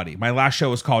Eyes Up Buddy. My last show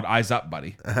was called Eyes Up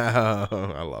Buddy. Oh,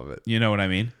 I love it. You know what I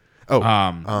mean? Oh,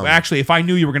 actually, if I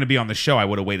knew you were going to be on the show, I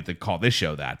would have waited to call this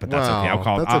show that. But that's okay. I'll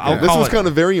call it. That's okay. I'll This call was it. kind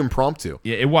of very impromptu.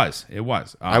 Yeah, it was. It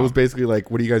was. I was basically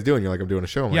like, "What are you guys doing?" You're like, "I'm doing a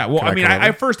show." I'm Yeah. like, Well, "Can I mean, come I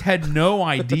over?" first had no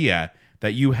idea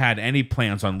that you had any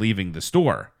plans on leaving the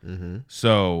store. Mm-hmm.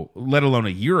 So, let alone a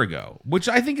year ago, which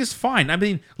I think is fine. I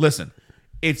mean, listen,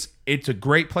 it's a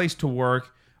great place to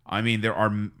work. I mean, there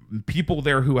are people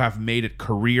there who have made it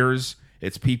careers.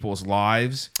 It's people's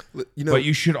lives. But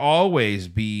you should always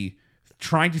be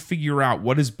trying to figure out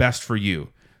what is best for you.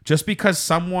 Just because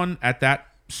someone at that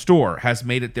store has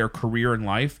made it their career in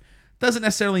life doesn't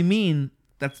necessarily mean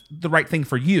that's the right thing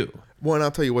for you. Well, and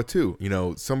I'll tell you what, too.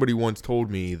 Somebody once told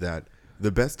me that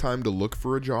the best time to look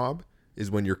for a job is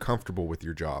when you're comfortable with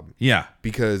your job. Yeah.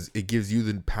 Because it gives you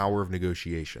the power of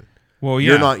negotiation. Well,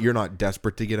 yeah. You're not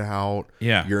desperate to get out.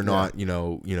 Yeah. You're not,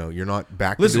 you're not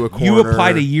backed Listen, into a corner. you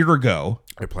applied a year ago,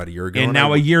 I applied a year ago. and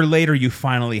now a year later, you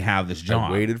finally have this I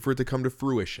job. waited for it to come to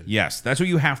fruition. Yes, that's what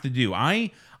you have to do.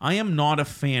 I am not a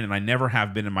fan, and I never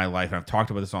have been in my life, and I've talked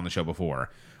about this on the show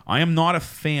before. I am not a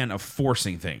fan of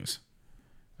forcing things.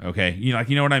 Okay? You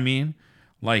know what I mean?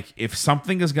 Like, if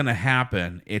something is going to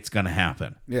happen, it's going to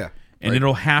happen. Yeah. And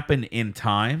it'll happen in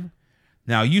time.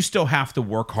 Now, you still have to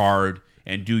work hard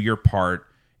and do your part,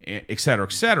 et cetera,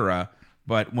 et cetera.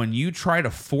 But when you try to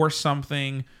force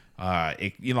something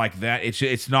like that,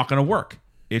 it's not going to work.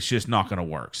 It's just not going to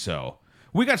work. So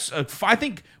we got, I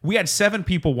think we had 7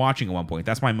 people watching at one point.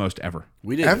 That's my most ever.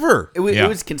 We did. Ever. It was, Yeah. it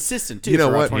was consistent, too. You know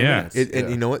for about what? 20 Yeah. minutes. And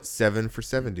you know what? 7 for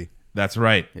 70. That's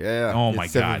right. Yeah. Oh my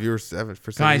It's 7 God. viewers, 7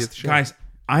 for 70th show. Guys,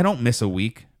 I don't miss a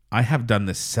week. I have done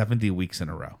this 70 weeks in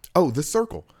a row. Oh, The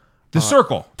Circle. The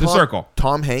Circle.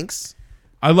 Tom Hanks.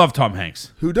 I love Tom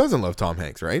Hanks. Who doesn't love Tom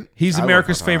Hanks, right? He's I love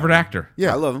America's Tom favorite Hanks. actor.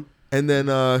 Yeah, I love him. And then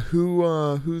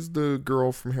who's the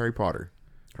girl from Harry Potter?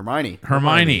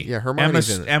 Hermione. Yeah, Hermione's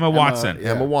in it. Emma Watson.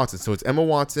 Yeah. Emma Watson. So it's Emma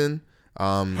Watson.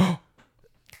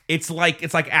 It's like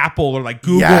Apple or like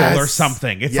Google Yes. or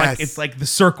something. Yes. It's like the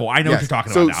Circle. I know what you're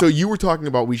talking so, about now. So you were talking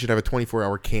about we should have a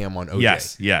 24-hour cam on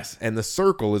OJ. Yes. And the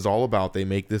Circle is all about they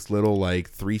make this little like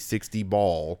 360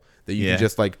 ball that you Yeah. can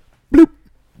just like bloop.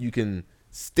 You can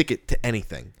stick it to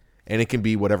anything. And it can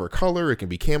be whatever color, it can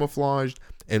be camouflaged.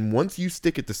 And once you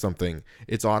stick it to something,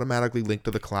 it's automatically linked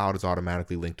to the cloud. It's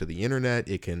automatically linked to the internet.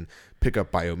 It can pick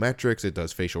up biometrics. It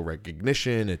does facial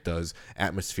recognition. It does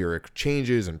atmospheric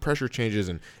changes and pressure changes.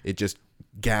 And it just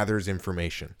gathers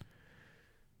information.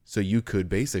 So you could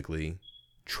basically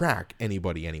track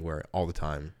anybody anywhere all the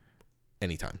time,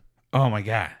 anytime. Oh my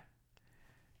God.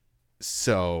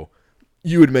 So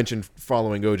you had mentioned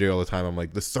following OJ all the time. I'm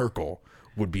like, the Circle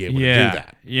would be able to do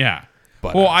that. Yeah.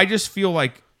 But, Well, I just feel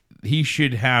like he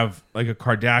should have like a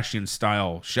Kardashian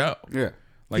style show. Yeah.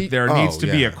 Like He- there needs to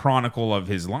be yeah. a chronicle of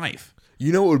his life.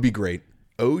 You know what would be great?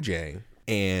 OJ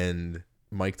and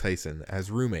Mike Tyson as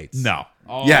roommates. No.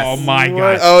 Oh Yes. my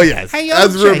God. Oh, yes. Hey,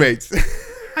 as OJ. roommates.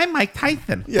 I'm Mike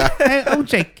Tyson. Yeah. Hey,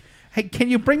 OJ, hey, can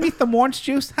you bring me some orange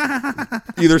juice?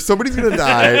 Either somebody's going to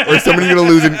die or somebody's going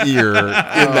to lose an ear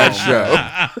in that show.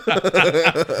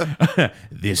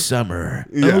 This summer,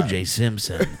 Yeah. OJ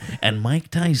Simpson and Mike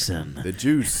Tyson. The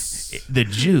juice. The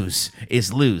juice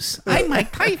is loose. I'm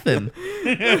Mike Tyson. Oh,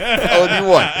 you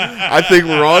what? I think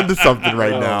we're on to something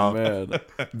right now. Man.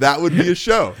 That would be a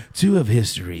show. Two of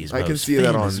history's I can most see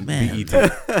that famous on men.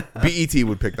 BET. BET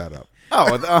would pick that up. Oh,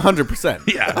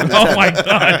 100%. Yeah. Oh my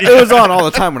God. It was on all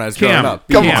the time when I was growing up.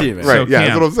 come BET, on. man. Right. yeah,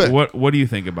 that's what I'm saying. What do you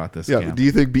think about this? Yeah. Cam? Do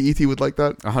you think BET would like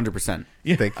that? 100%.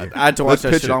 Thank you. I had to watch Let's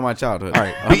that pitch shit it. all my childhood. All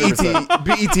right, 100%.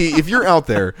 BET, if you're out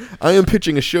there, I am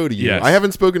pitching a show to you. Yes. I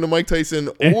haven't spoken to Mike Tyson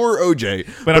or OJ,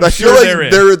 But but I'm I feel sure like they're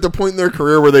in. they're at the point in their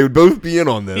career where they would both be in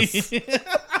on this.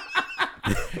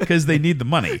 Because they need the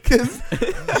money. Because,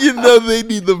 you know, they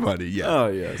need the money. Yeah. Oh,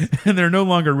 yes. And they're no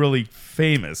longer really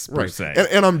famous, per Right. se.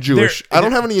 And I'm Jewish. They're- I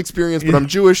don't have any experience, but I'm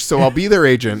Jewish, so I'll be their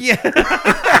agent. Yeah.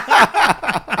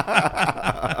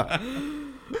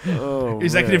 Oh,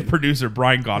 Executive man. producer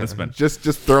Brian Gottesman. Just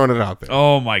throwing it out there.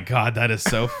 Oh my God, that is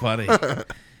so funny.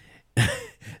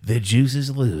 The juice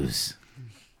is loose.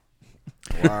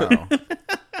 Wow.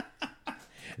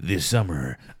 This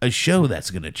summer, a show that's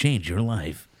going to change your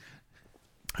life.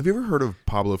 Have you ever heard of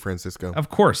Pablo Francisco? Of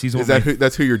course, he's Is that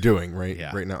that's who you're doing right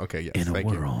Yeah. right now? Okay, yes. in a thank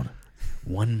world.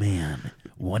 One man,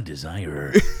 one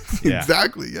desire. you. Yeah.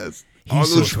 Exactly. Yes. He Arnold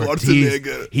sold tortillas.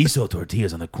 Schwarzenegger. He sold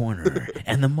tortillas on the corner,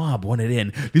 and the mob wanted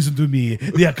in. Listen to me,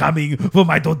 they are coming for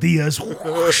my tortillas.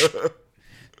 Whoosh.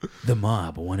 The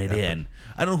mob wanted in.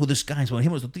 I don't know who this guy's one.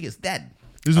 Him was tortillas dead.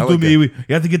 Listen I to like me. You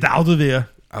have to get out of here.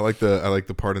 I like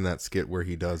the part in that skit where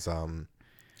he does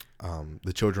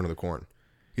the Children of the Corn.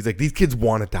 He's like, these kids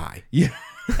want to die. Yeah.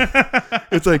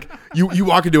 It's like you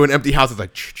walk into an empty house. It's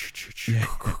like,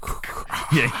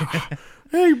 Yeah.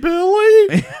 hey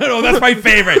Billy, Oh, that's my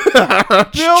favorite.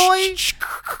 Billy.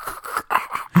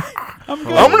 I'm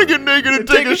gonna get naked and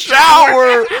take a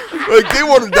shower. Like they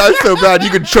want to die so bad, you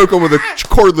could choke them with a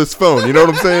cordless phone. You know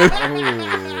what I'm saying?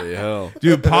 Holy hell.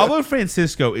 Dude, Pablo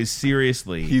Francisco is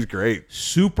seriously He's great,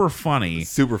 super funny.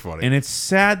 super funny. And it's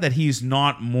sad that he's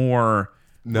not more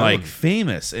Known. like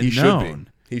famous and he should known.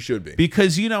 be. He should be.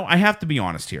 Because, you know, I have to be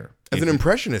honest here. As an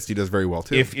impressionist, he does very well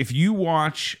too. If you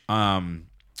watch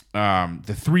the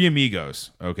Three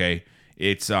Amigos, okay,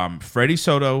 it's Freddie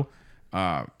Soto,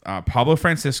 Pablo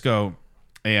Francisco,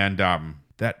 and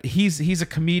that he's a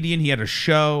comedian. He had a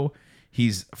show.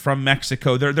 He's from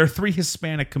Mexico. They're three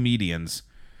Hispanic comedians.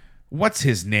 What's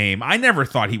his name? I never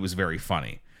thought he was very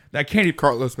funny. That can't even.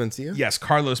 Carlos Mencia. Yes,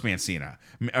 Carlos Mencia.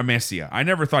 I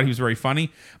never thought he was very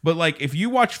funny, but like if you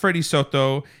watch Freddie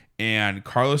Soto and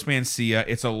Carlos Mencia,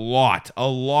 it's a lot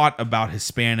about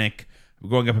Hispanic,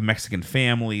 growing up in Mexican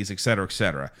families, et cetera, et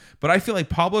cetera. But I feel like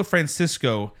Pablo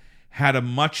Francisco had a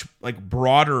much like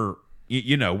broader,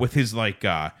 you know, with his like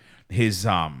his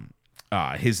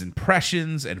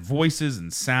impressions and voices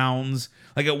and sounds.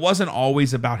 Like it wasn't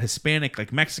always about Hispanic,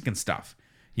 like Mexican stuff.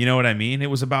 You know what I mean? It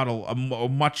was about a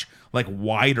much like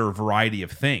wider variety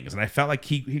of things, and I felt like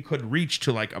he could reach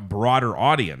to like a broader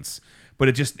audience, but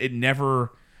it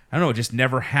never, I don't know, it just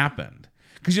never happened.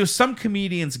 Because you know some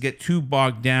comedians get too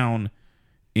bogged down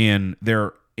in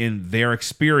their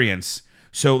experience.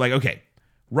 So like, okay,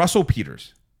 Russell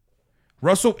Peters.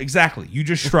 Exactly. You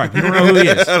just shrugged. You don't know who he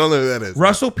is. I don't know who that is.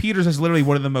 Russell Peters is literally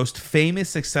one of the most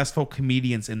famous, successful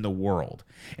comedians in the world.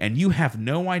 And you have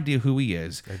no idea who he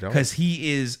is I don't. because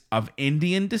he is of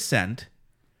Indian descent,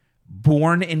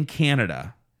 born in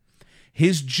Canada.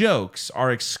 His jokes are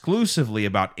exclusively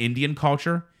about Indian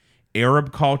culture,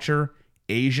 Arab culture,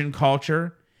 Asian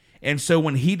culture. And so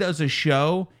when he does a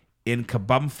show in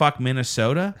Kabumfuck,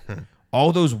 Minnesota,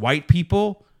 all those white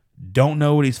people don't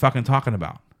know what he's fucking talking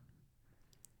about.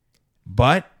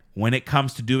 But when it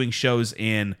comes to doing shows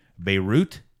in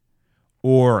Beirut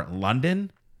or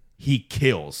London, he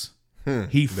kills.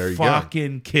 He there you go.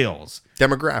 fucking kills.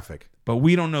 Demographic. But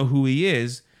we don't know who he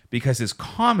is because his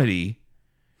comedy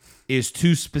is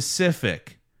too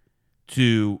specific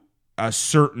to a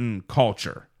certain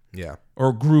culture Yeah.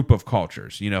 or group of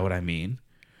cultures. You know what I mean?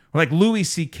 Like Louis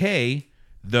C.K.,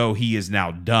 though he is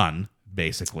now done,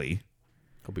 basically.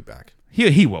 He'll be back.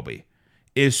 He will be.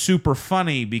 Is super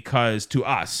funny because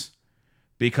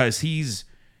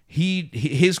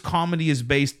his comedy is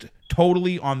based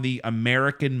totally on the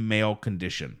American male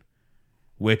condition,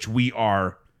 which we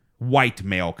are white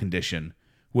male condition,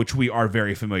 which we are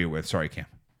very familiar with. Sorry, Cam.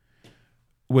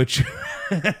 Which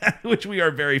we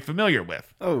are very familiar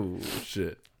with. Oh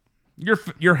shit.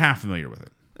 You're half familiar with it.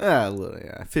 A little,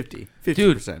 yeah,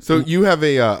 50%. So you have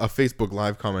a Facebook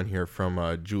Live comment here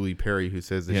from Julie Perry who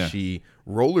says that she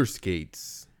roller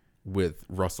skates with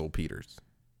Russell Peters.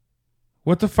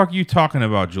 What the fuck are you talking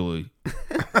about, Julie?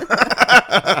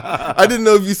 I didn't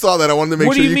know if you saw that. I wanted to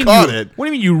make sure you caught it. What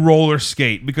do you mean you roller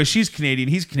skate? Because she's Canadian,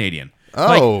 he's Canadian.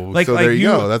 So there you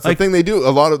go. That's the thing they do.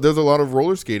 There's a lot of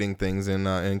roller skating things in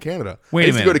Canada. Wait a I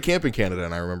used to go minute. to camp in Canada,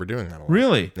 and I remember doing that a lot.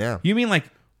 Really? Yeah. You mean like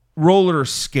roller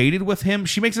skated with him?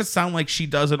 She makes it sound like she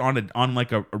does it on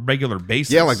like a regular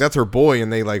basis. Yeah, like that's her boy,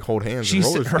 and they like hold hands. And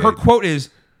roller skate. Her quote is,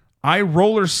 "I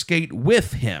roller skate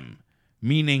with him,"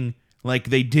 meaning like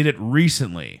they did it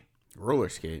recently. Roller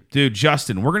skate. Dude,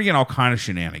 Justin, we're gonna get all kind of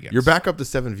shenanigans. You're back up to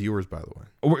 7 viewers, by the way.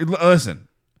 Listen,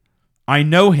 I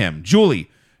know him. Julie,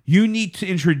 you need to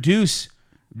introduce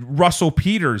Russell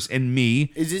Peters and me.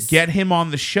 Get him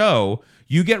on the show.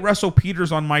 You get Russell Peters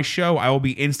on my show, I will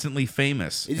be instantly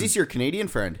famous. Is this your Canadian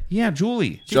friend? Yeah,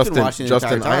 Julie. She's been watching the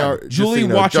entire time. Julie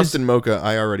watches. Justin Mocha,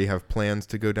 I already have plans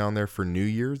to go down there for New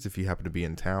Year's. If you happen to be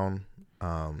in town,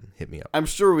 hit me up. I'm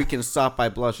sure we can stop by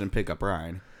Blush and pick up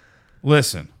Ryan.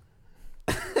 Listen.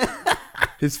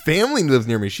 His family lives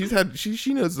near me. She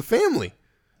knows the family.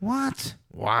 What?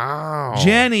 Wow.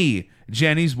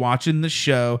 Jenny's watching the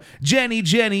show.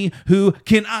 Jenny, who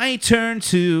can I turn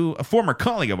to? A former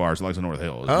colleague of ours lives in North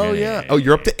Hills. Oh, Jenny. yeah. Oh,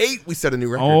 you're up to 8. We set a new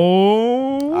record.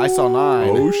 Oh. I saw 9.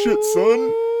 Oh, shit,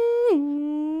 son.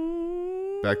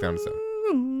 Back down to 7.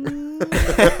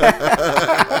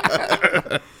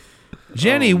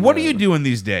 Jenny, what are you doing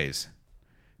these days?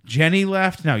 Jenny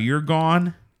left. Now you're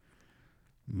gone.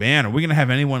 Man, are we going to have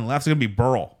anyone left? It's going to be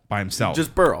Burl by himself.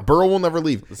 Just Burl. Burl will never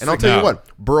leave. And I'll tell you what,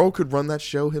 Burl could run that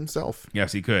show himself.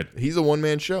 Yes, he could. He's a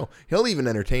one-man show. He'll even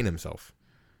entertain himself.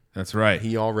 That's right.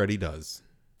 He already does.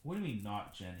 What do you mean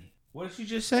not Jenny? What did she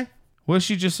just say? What did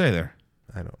she just say there?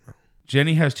 I don't know.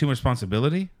 Jenny has too much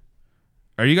responsibility?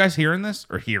 Are you guys hearing this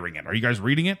or hearing it? Are you guys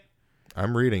reading it?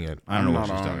 I'm reading it. I don't know what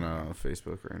I'm she's not talking on about.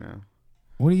 Facebook right now.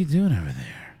 What are you doing over there?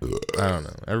 I don't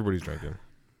know. Everybody's drinking.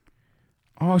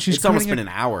 Oh, It's almost been an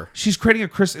hour. She's creating a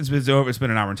Christmas. It's been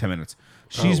an hour and 10 minutes.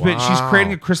 She's wow.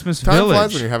 creating a Christmas Time village.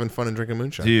 flies when you're having fun and drinking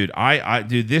moonshine. Dude,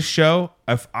 dude, this show.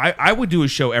 If I would do a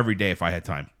show every day if I had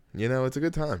time. You know, it's a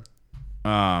good time.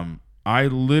 I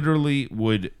literally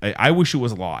would. I wish it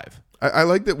was live. I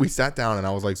like that we sat down and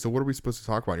I was like, so what are we supposed to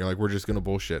talk about? And you're like, we're just gonna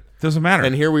bullshit. Doesn't matter.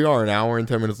 And here we are, an hour and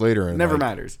 10 minutes later, and Never like,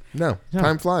 matters. No,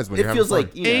 time flies when It you're having feels fun.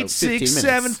 like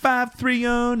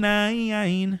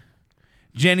 8675309.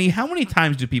 Jenny, how many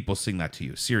times do people sing that to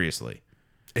you? Seriously.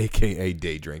 AKA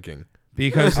day drinking.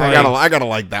 Because I gotta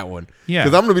like that one. Yeah.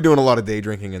 Because I'm gonna be doing a lot of day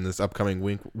drinking in this upcoming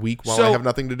week while I have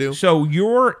nothing to do. So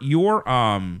your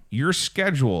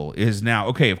schedule is now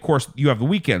okay. Of course, you have the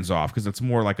weekends off because it's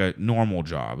more like a normal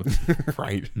job,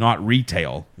 Right. not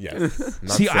retail. Yes.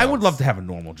 Not See, I would sales. love to have a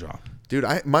normal job. Dude,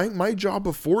 my job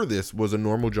before this was a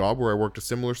normal job where I worked a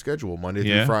similar schedule, Monday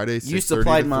Yeah. through Friday, 6:30 You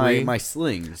supplied to my 3. my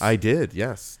slings. I did,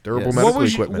 yes. Durable Yes. medical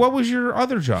equipment. What was your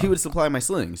other job? He would supply my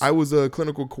slings. I was a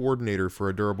clinical coordinator for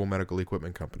a durable medical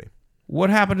equipment company. What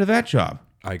happened to that job?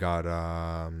 I got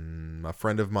a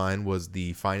friend of mine was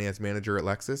the finance manager at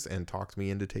Lexus and talked me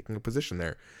into taking a position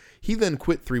there. He then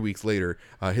quit 3 weeks later.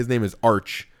 His name is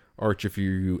Arch. Arch, if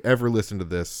you ever listen to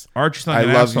this, Arch, I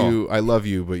love you. I love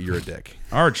you, but you're a dick.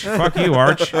 Arch, fuck you,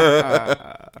 Arch.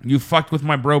 You fucked with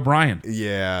my bro Brian.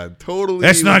 Yeah, totally.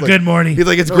 That's He not was good, Morty. He's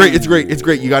like, it's great, it's great, it's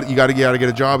great. You got to get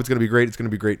a job. It's gonna be great. It's gonna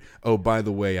be great. Oh, by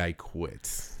the way, I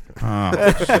quit.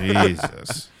 Oh,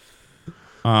 Jesus.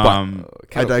 I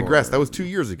digress. That was 2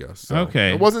 years ago. So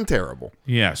Okay. it wasn't terrible.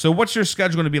 Yeah. So what's your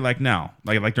schedule going to be like now?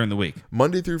 Like during the week?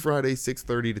 Monday through Friday,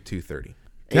 6:30 to 2:30.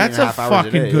 That's a 8.5 hours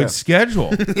fucking day, good yeah. schedule.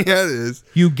 Yeah, it is.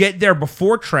 You get there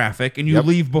before traffic and you Yep.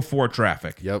 leave before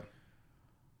traffic. Yep.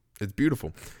 It's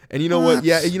beautiful. And you know what?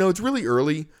 Yeah, you know, it's really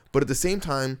early, but at the same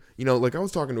time, you know, like I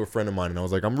was talking to a friend of mine and I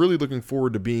was like, I'm really looking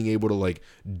forward to being able to like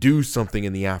do something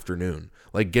in the afternoon.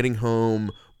 Like getting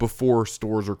home, before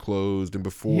stores are closed and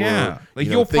before like you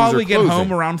know, you'll things are probably get closing.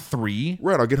 home around 3.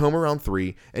 Right, I'll get home around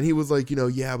 3. And he was like, you know,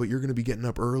 yeah, but you're going to be getting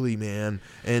up early, man.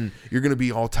 And you're going to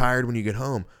be all tired when you get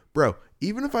home. Bro,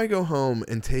 even if I go home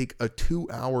and take a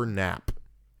 2-hour nap,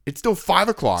 it's still 5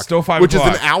 o'clock. Still 5 which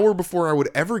o'clock. is an hour before I would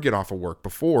ever get off of work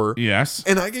before. Yes,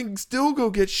 And I can still go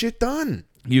get shit done.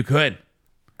 you could.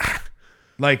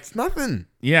 Like, It's nothing.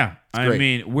 yeah, I great.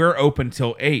 mean, we're open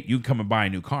till 8. You can come and buy a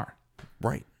new car.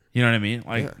 Right. You know what I mean?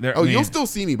 Like, Yeah. there- Oh, I mean, you'll still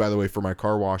see me, by the way, for my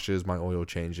car washes, my oil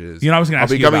changes. You know, I was gonna I'll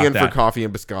ask be you coming about in that. for coffee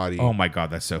and biscotti. Oh my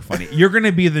god, that's so funny. You're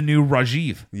gonna be the new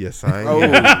Rajiv. Yes, I am. Oh,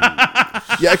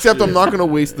 Yeah, except I'm not going to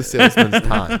waste the salesman's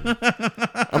time.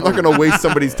 I'm not going to waste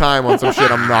somebody's time on some shit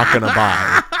I'm not going to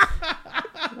buy.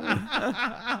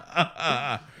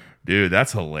 Dude,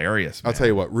 that's hilarious. I'll tell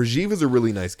you what, Rajiv is a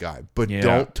really nice guy, but Yeah.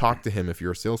 don't talk to him if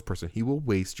you're a salesperson. He will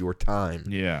waste your time.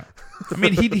 Yeah, I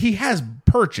mean, he has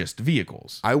purchased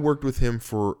vehicles. I worked with him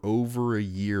for over a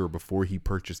year before he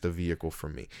purchased a vehicle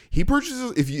from me. He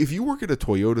purchases, if you work at a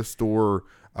Toyota store,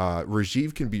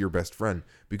 Rajiv can be your best friend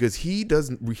because he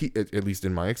doesn't, at least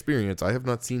in my experience, I have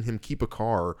not seen him keep a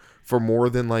car for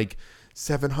more than like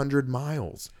 700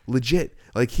 miles. Legit.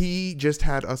 Like he just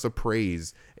had us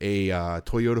appraise a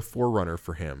Toyota 4Runner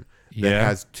for him that Yeah.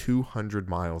 has 200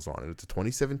 miles on it. It's a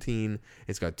 2017.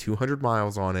 It's got 200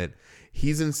 miles on it.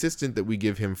 He's insistent that we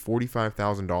give him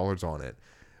 $45,000 on it.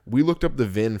 We looked up the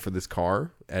VIN for this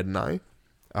car, Ed and I.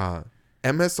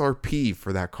 MSRP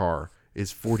for that car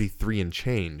is 43 and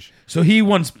change. So he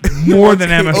wants more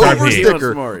than Over MSRP.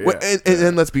 sticker. More, yeah. Well,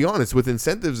 and let's be honest, with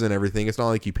incentives and everything, it's not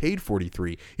like he paid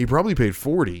 43. He probably paid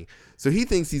 40. So he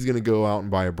thinks he's going to go out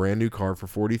and buy a brand new car for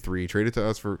 43, trade it to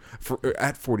us for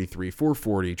at 43, for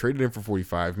 40, trade it in for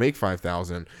 45, make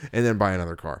 5,000, and then buy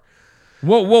another car.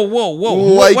 Whoa!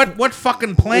 Like- what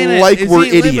fucking planet Like is we're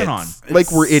he idiots. living on?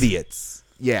 Like we're idiots.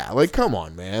 Yeah, like come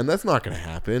on, man, that's not going to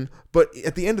happen. But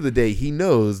at the end of the day, he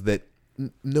knows that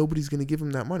nobody's going to give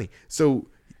him that money. So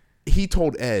he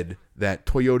told Ed that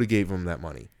Toyota gave him that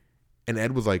money, and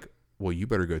Ed was like, "Well, you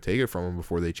better go take it from them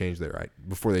before they change their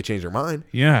mind."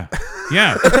 Yeah,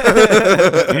 yeah,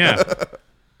 yeah.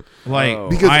 Like Oh.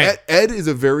 Because Ed is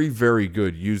a very, very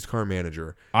good used car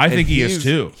manager. I think And he is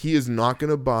too. He is not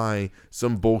going to buy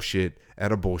some bullshit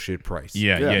at a bullshit price.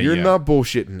 Yeah. You're not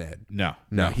bullshitting Ed. No.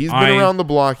 He's been around the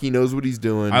block. He knows what he's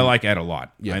doing. I like Ed a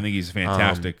lot. Yeah. I think he's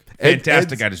fantastic. Ed's-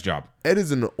 Fantastic at his job. Ed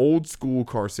is an old school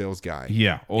car sales guy.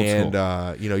 Yeah, old and,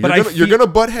 school. you know, But you're gonna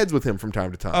butt heads with him from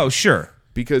time to time. Oh, sure.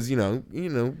 Because it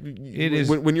is-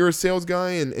 when you're a sales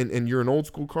guy and you're an old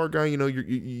school car guy, you know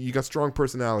you got strong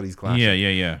personalities clashing.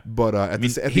 Yeah. But at I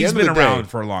mean, the he's end been of the around day,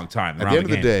 for a long time. at the end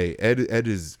of the day, Ed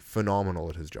is phenomenal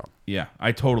at his job. Yeah,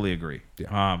 I totally agree.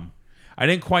 Yeah. I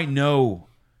didn't quite know.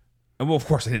 Well, of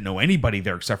course, I didn't know anybody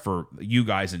there except for you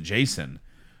guys and Jason.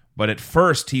 But at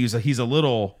first, he's a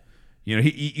little, you know,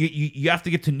 you have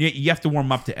to you have to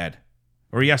warm up to Ed,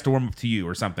 or he has to warm up to you,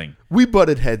 or something. We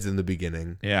butted heads in the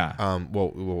beginning. Yeah.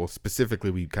 Well, specifically,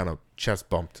 we kind of chest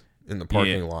bumped in the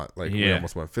parking lot, like we Yeah.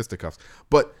 almost went fisticuffs.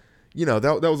 But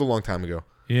that was a long time ago.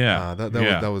 Yeah.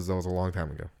 That was a long time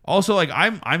ago. Also, like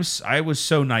I was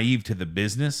so naive to the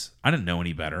business. I didn't know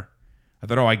any better. I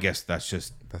thought, I guess that's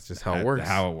just how it works.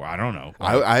 I don't know.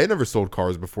 I had never sold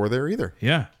cars before there either.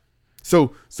 Yeah.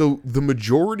 So the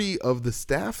majority of the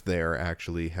staff there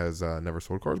actually has never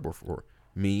sold cars before.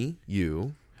 Me,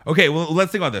 you, Okay, well,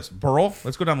 let's think about this. Burl,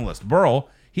 let's go down the list. Burl,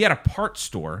 he had a parts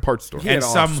store. parts store. He had And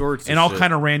all some sorts of and all shit.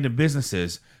 kind of random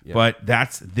businesses, but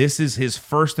this is his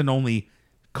first and only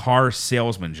car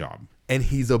salesman job. And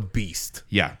he's a beast.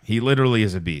 Yeah, he literally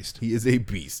is a beast. He is a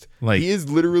beast. Like- he is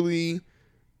literally,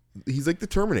 he's like the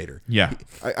Terminator. Yeah.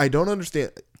 I don't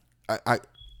understand. I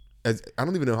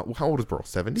don't even know how old is Burl?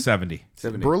 70? 70.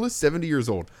 70. Burl is 70 years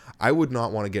old. I would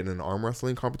not want to get in an arm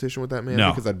wrestling competition with that man No.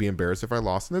 because I'd be embarrassed if I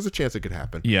lost, and there's a chance it could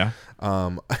happen. Yeah.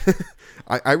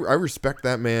 I respect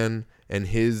that man and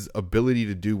his ability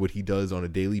to do what he does on a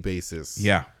daily basis.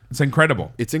 Yeah. It's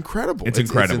incredible. It's incredible. It's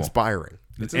incredible. It's inspiring.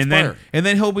 It's And inspiring.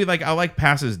 then he'll be like, I'll like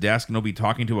pass his desk and he'll be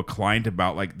talking to a client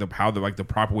about like the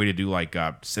proper way to do like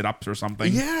sit ups or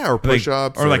something. Yeah, or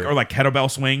push-ups, or like kettlebell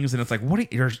swings, and it's like, what are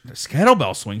you're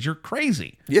kettlebell swings? You're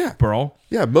crazy. Yeah. Burl.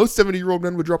 Yeah, most 70-year-old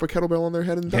men would drop a kettlebell on their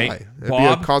head and Okay, die. It'd be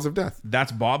Bob. a cause of death.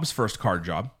 That's Bob's first car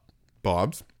job.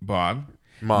 Bob's. Bob.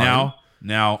 Mine.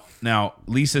 Now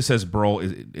Lisa says Burl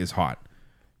is hot.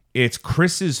 It's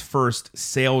Chris's first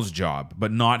sales job, but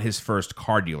not his first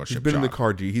car dealership He's been job. in the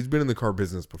car. He's been in the car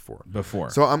business before. So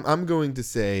So I'm going to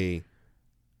say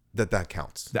that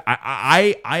counts.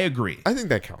 I agree. I think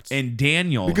that counts. And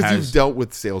Daniel because has, you've dealt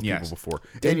with salespeople Yes. before.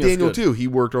 Daniel's and Daniel good. too. He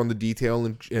worked on the detail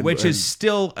and which and is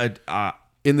still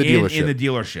in the dealership. In the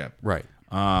dealership. Right.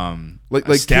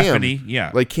 Like Stephanie, Cam,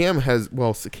 yeah. Like Cam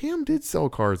Cam did sell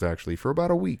cars actually for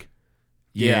about a week.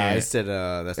 Yeah, I said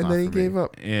that's and not then he for me. gave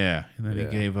up. Yeah, and then he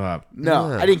gave up. No,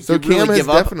 Yeah. I didn't. So really Cam has give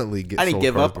up. definitely I didn't sold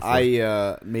give cars up. before.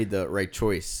 I made the right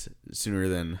choice sooner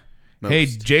than most. Hey,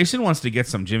 Jason wants to get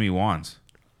some Jimmy Wands.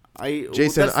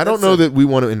 Jason, I don't know that we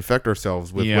want to infect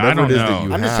ourselves with whatever it is that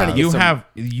you I'm have. just trying to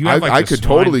get You have like I the could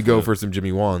swine totally go flu. for some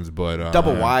Jimmy Wands, but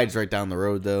double wides right down the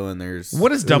road though, and there's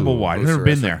What is double wide? I've close never to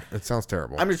been restaurant. there. It sounds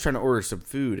terrible. I'm just trying to order some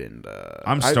food, and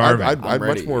I'm starving. I'd I'm much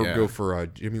ready, more yeah. go for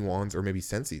Jimmy Wands or maybe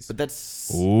Sensi's. but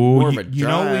that's Ooh, more of a you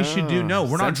know what we drive. should do? No,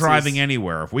 we're not Sensi's. driving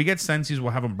anywhere. If we get Sensi's,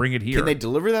 we'll have them bring it here. Can they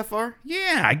deliver that far?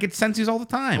 Yeah, I get Sensi's all the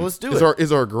time. Well, let's do Is it.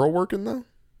 is our girl working though?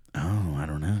 Oh, I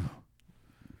don't know.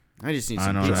 I just need I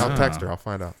some don't pizza. know. I'll text her. I'll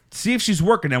find out. See if she's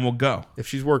working, and we'll go. If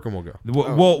she's working, we'll go.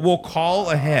 We'll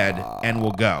call ahead and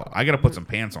we'll go. I got to put some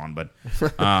pants on, but It's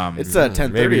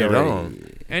 10:30 Maybe you already.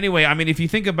 don't. anyway, I mean, if you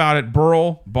think about it,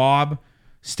 Burl, Bob,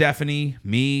 Stephanie,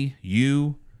 me,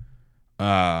 you,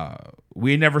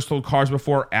 we never sold cars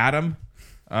before. Adam,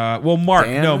 Mark.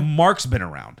 Dan? No, Mark's been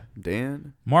around.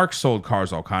 Dan, Mark sold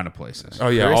cars all kind of places. Oh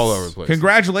yeah, Chris? all over the place.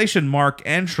 Congratulations, Mark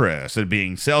Entris, at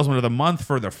being Salesman of the Month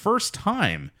for the first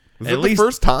time. Was it the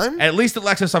first time? At least at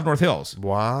Lexus of North Hills.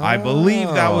 Wow. I believe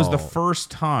that was the first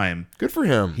time Good for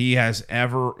him. he has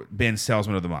ever been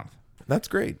Salesman of the Month. That's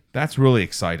great. That's really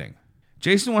exciting.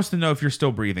 Jason wants to know if you're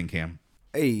still breathing, Cam.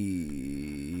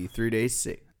 hey, 3 days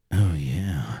sick. Oh,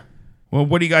 yeah. Well,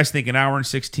 what do you guys think? An hour and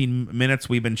 16 minutes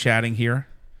we've been chatting here?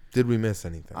 Did we miss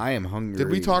anything? I am hungry. Did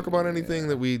we talk about anything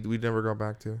that we never got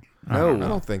back to? No, I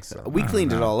don't think so. we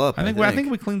cleaned it all up. I think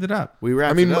we cleaned it up. we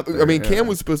wrapped I mean, it up. there, yeah. Cam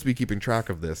was supposed to be keeping track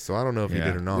of this, so I don't know if he Yeah.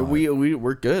 did or not.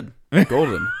 We're good.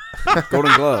 Golden,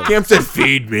 golden glove. Cam said,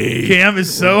 "Feed me." Cam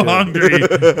is so hungry.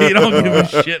 He don't give a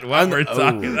shit what we're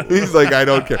talking about. He's like, "I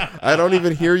don't care. I don't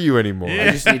even hear you anymore."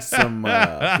 I just need some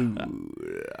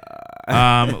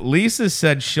food. Lisa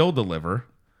said she'll deliver.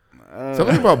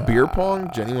 Something about beer pong.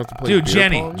 Jenny wants to play. Dude, beer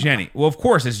pong? Jenny. Well, of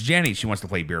course, it's Jenny. She wants to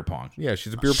play beer pong. Yeah,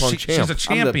 she's a beer pong champ. She's a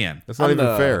champion. That's not I'm even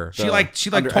the- fair. She told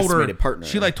her underestimated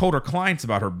partner. told her clients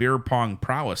about her beer pong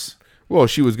prowess. Well,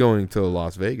 she was going to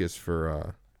Las Vegas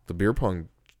for the beer pong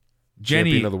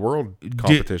Jenny, champion of the world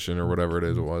competition or whatever it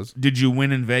is. It was. did you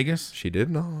win in Vegas? She did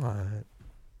not.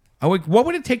 Oh, wait, what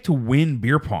would it take to win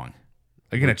beer pong?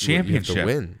 Like in a championship? You have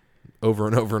to win over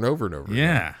and over and over and over.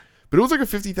 Yeah. But it was like a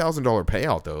 $50,000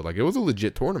 payout though. Like it was a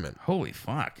legit tournament. Holy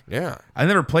fuck. Yeah. I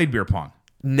never played beer pong.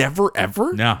 Never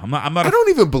ever. No, I'm not. I don't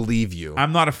even believe you.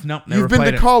 I'm not a. Nope. Never You've been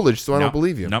played to it. college, so I Nope, don't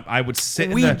believe you. Nope. I would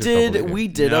sit. We in the, did. We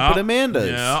did up at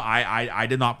Amanda's. No, I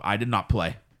did not. I did not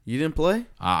play. You didn't play?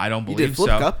 I don't You believe did Flip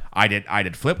so. Cup? I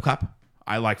did Flip Cup.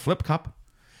 I like Flip Cup,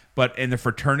 but in the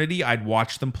fraternity, I'd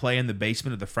watch them play in the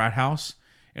basement of the frat house,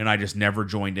 and I just never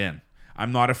joined in.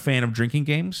 I'm not a fan of drinking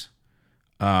games.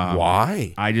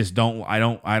 Why? I just don't. I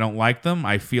don't like them.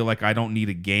 I feel like I don't need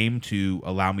a game to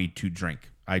allow me to drink.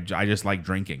 I just like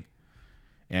drinking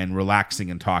and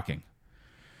relaxing and talking.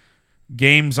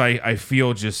 Games, I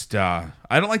feel just I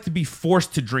don't like to be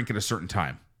forced to drink at a certain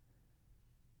time.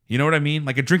 You know what I mean?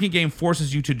 Like a drinking game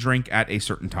forces you to drink at a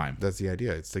certain time. That's the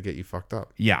idea. It's to get you fucked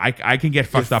up. Yeah, I can get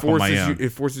fucked up on my own. It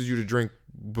forces you to drink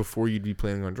before you'd be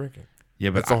planning on drinking. Yeah,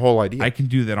 but That's the whole idea. I can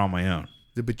do that on my own.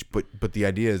 But the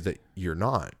idea is that you're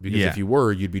not, because Yeah. if you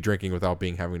were, you'd be drinking without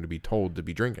having to be told to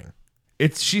be drinking.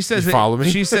 She says You follow me?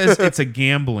 She says it's a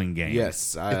gambling game.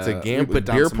 Yes. It's a We gamble- put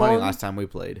down beer some money pong? last time we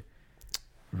played.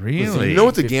 Really? You know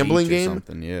what's a 50 gambling each or game?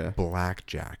 Something, yeah.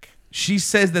 Blackjack. She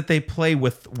says that they play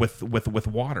with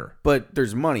water. But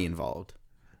there's money involved.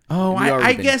 Oh, We already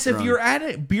I been guess if drunk. you're at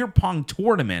a beer pong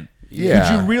tournament,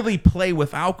 Yeah. would you really play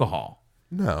with alcohol?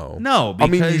 No. No, I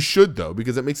mean, you because- should, though,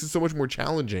 because it makes it so much more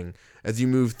challenging as you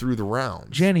move through the rounds.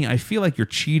 Jenny, I feel like you're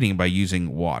cheating by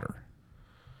using water.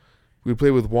 We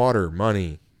play with water,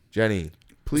 money. Jenny,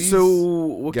 please. So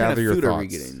what kind of gather your food are we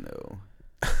thoughts. getting though?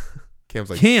 Cam's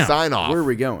like, Cam, sign off. Where are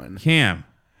we going? Cam,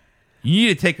 you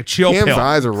need to take a chill Cam's pill.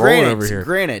 eyes are rolling over here.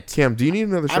 Granite. Cam, do you need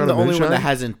another shot I'm the of only one moonshine? that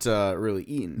hasn't really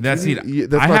eaten. That's it.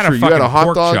 That's I not had true. a You had fucking a hot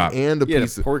pork dog chop. and a You had a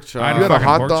piece of pork chop. I You had a fucking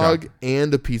hot pork dog chop.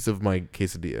 and a piece of my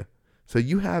quesadilla. So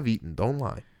you have eaten. Don't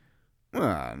lie.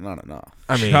 Not enough.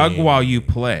 I mean, Chug while you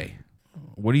play.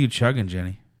 What are you chugging,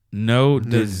 Jenny? No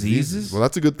diseases? Well,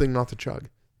 that's a good thing not to chug.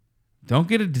 Don't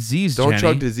get a disease, Don't Jenny.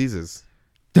 chug diseases.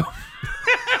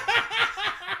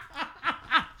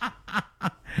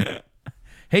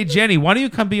 Hey, Jenny, why don't you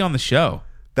come be on the show?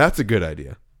 That's a good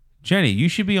idea. Jenny, you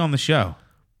should be on the show.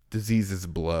 Diseases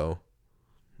blow.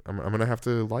 I'm gonna have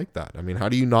to like that. I mean, how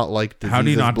do you not like diseases How do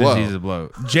you not blow? diseases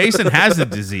blow? Jason has a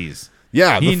disease.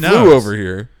 Yeah, He the knows. flu over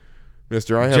here.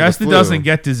 Mister, I have Justin the flu. doesn't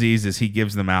get diseases; he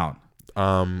gives them out.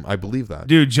 I believe that.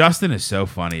 Dude, Justin is so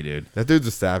funny, dude. That dude's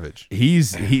a savage.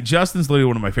 Justin's literally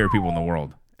one of my favorite people in the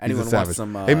world. Anyone He's a wants savage.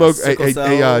 some Hey, Mo, sickle hey,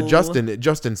 cell?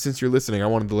 Justin, since you're listening, I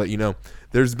wanted to let you know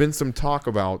there's been some talk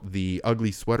about the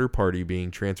ugly sweater party being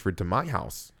transferred to my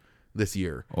house this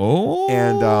year. Oh,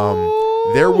 And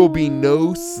there will be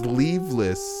no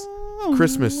sleeveless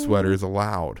Christmas sweaters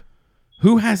allowed.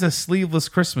 who has a sleeveless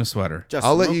Christmas sweater? Justin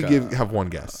I'll let you Mocha. have one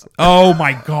guess. Oh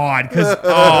my God! Because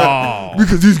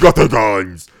Because he's got the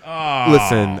guns. oh,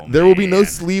 Listen, there will be no man.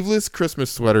 sleeveless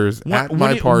Christmas sweaters at When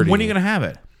my party. When are you gonna have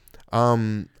it?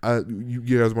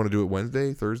 You guys want to do it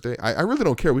Wednesday, Thursday? I really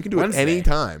don't care. We can do Wednesday. it any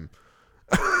time.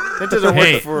 That doesn't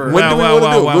Hey, work for. When do we want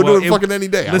to do it? We'll do it it- fucking any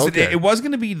day. I Listen, don't care. it was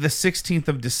going to be the 16th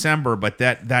of December, but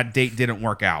that date didn't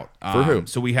work out. For who?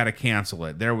 So we had to cancel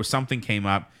it. There was something came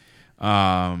up.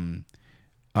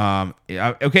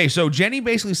 Okay, so Jenny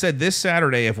basically said this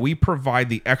Saturday, if we provide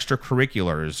the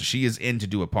extracurriculars, she is in to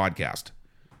do a podcast.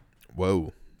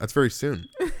 Whoa, that's very soon.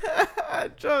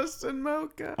 Justin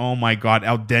Mocha. Oh my God,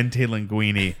 al dente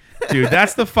linguine. Dude,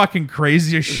 that's the fucking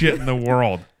craziest shit in the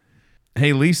world.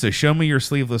 Hey, Lisa, show me your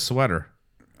sleeveless sweater.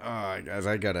 Guys,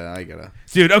 I gotta.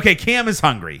 Dude, okay, Cam is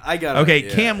hungry. I gotta- Okay,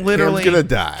 yeah. Cam literally Cam's gonna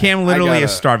die. Cam literally I gotta-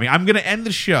 is starving. I'm gonna end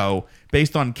the show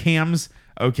based on Cam's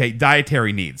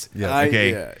dietary needs. Yeah.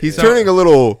 Okay. He's turning a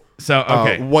little So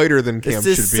okay. whiter than Cam It's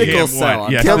this should be. sickle Cam cell.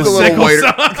 what? Yeah, Cam's the a little sickle whiter.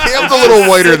 cell. Cam's a little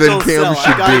whiter than Sickle Cam cell. I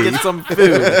should gotta be. get some food.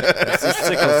 It's a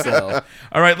sickle cell.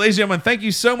 All right, ladies and gentlemen, thank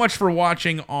you so much for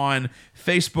watching on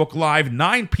Facebook Live.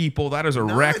 9 people, that is a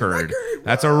record.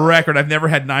 That's a record. I've never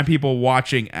had 9 people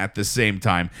watching at the same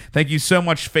time. Thank you so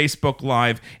much, Facebook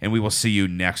Live, and we will see you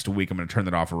next week. I'm going to turn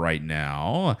that off right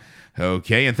now.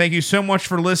 Okay, and thank you so much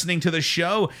for listening to the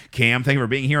show. Cam, thank you for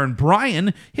being here. And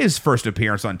Brian, his first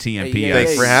appearance on TMPS Hey,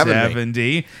 Thanks for having me.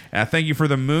 70. Thank you for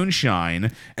the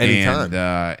moonshine. Anytime.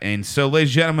 And so,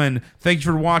 ladies and gentlemen, thank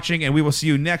you for watching, and we will see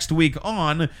you next week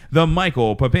on The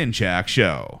Michael Papinchak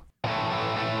Show.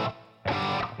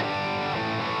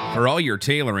 For all your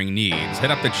tailoring needs,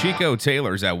 head up to Chico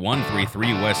Tailors at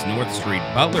 133 West North Street,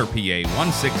 Butler,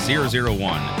 PA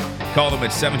 16001. Call them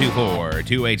at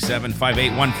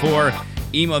 724-287-5814.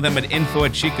 Email them at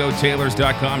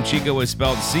info@chicotailors.com. Chico is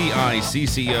spelled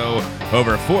CICCO.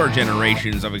 Over 4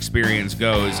 generations of experience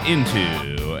goes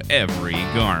into every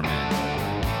garment.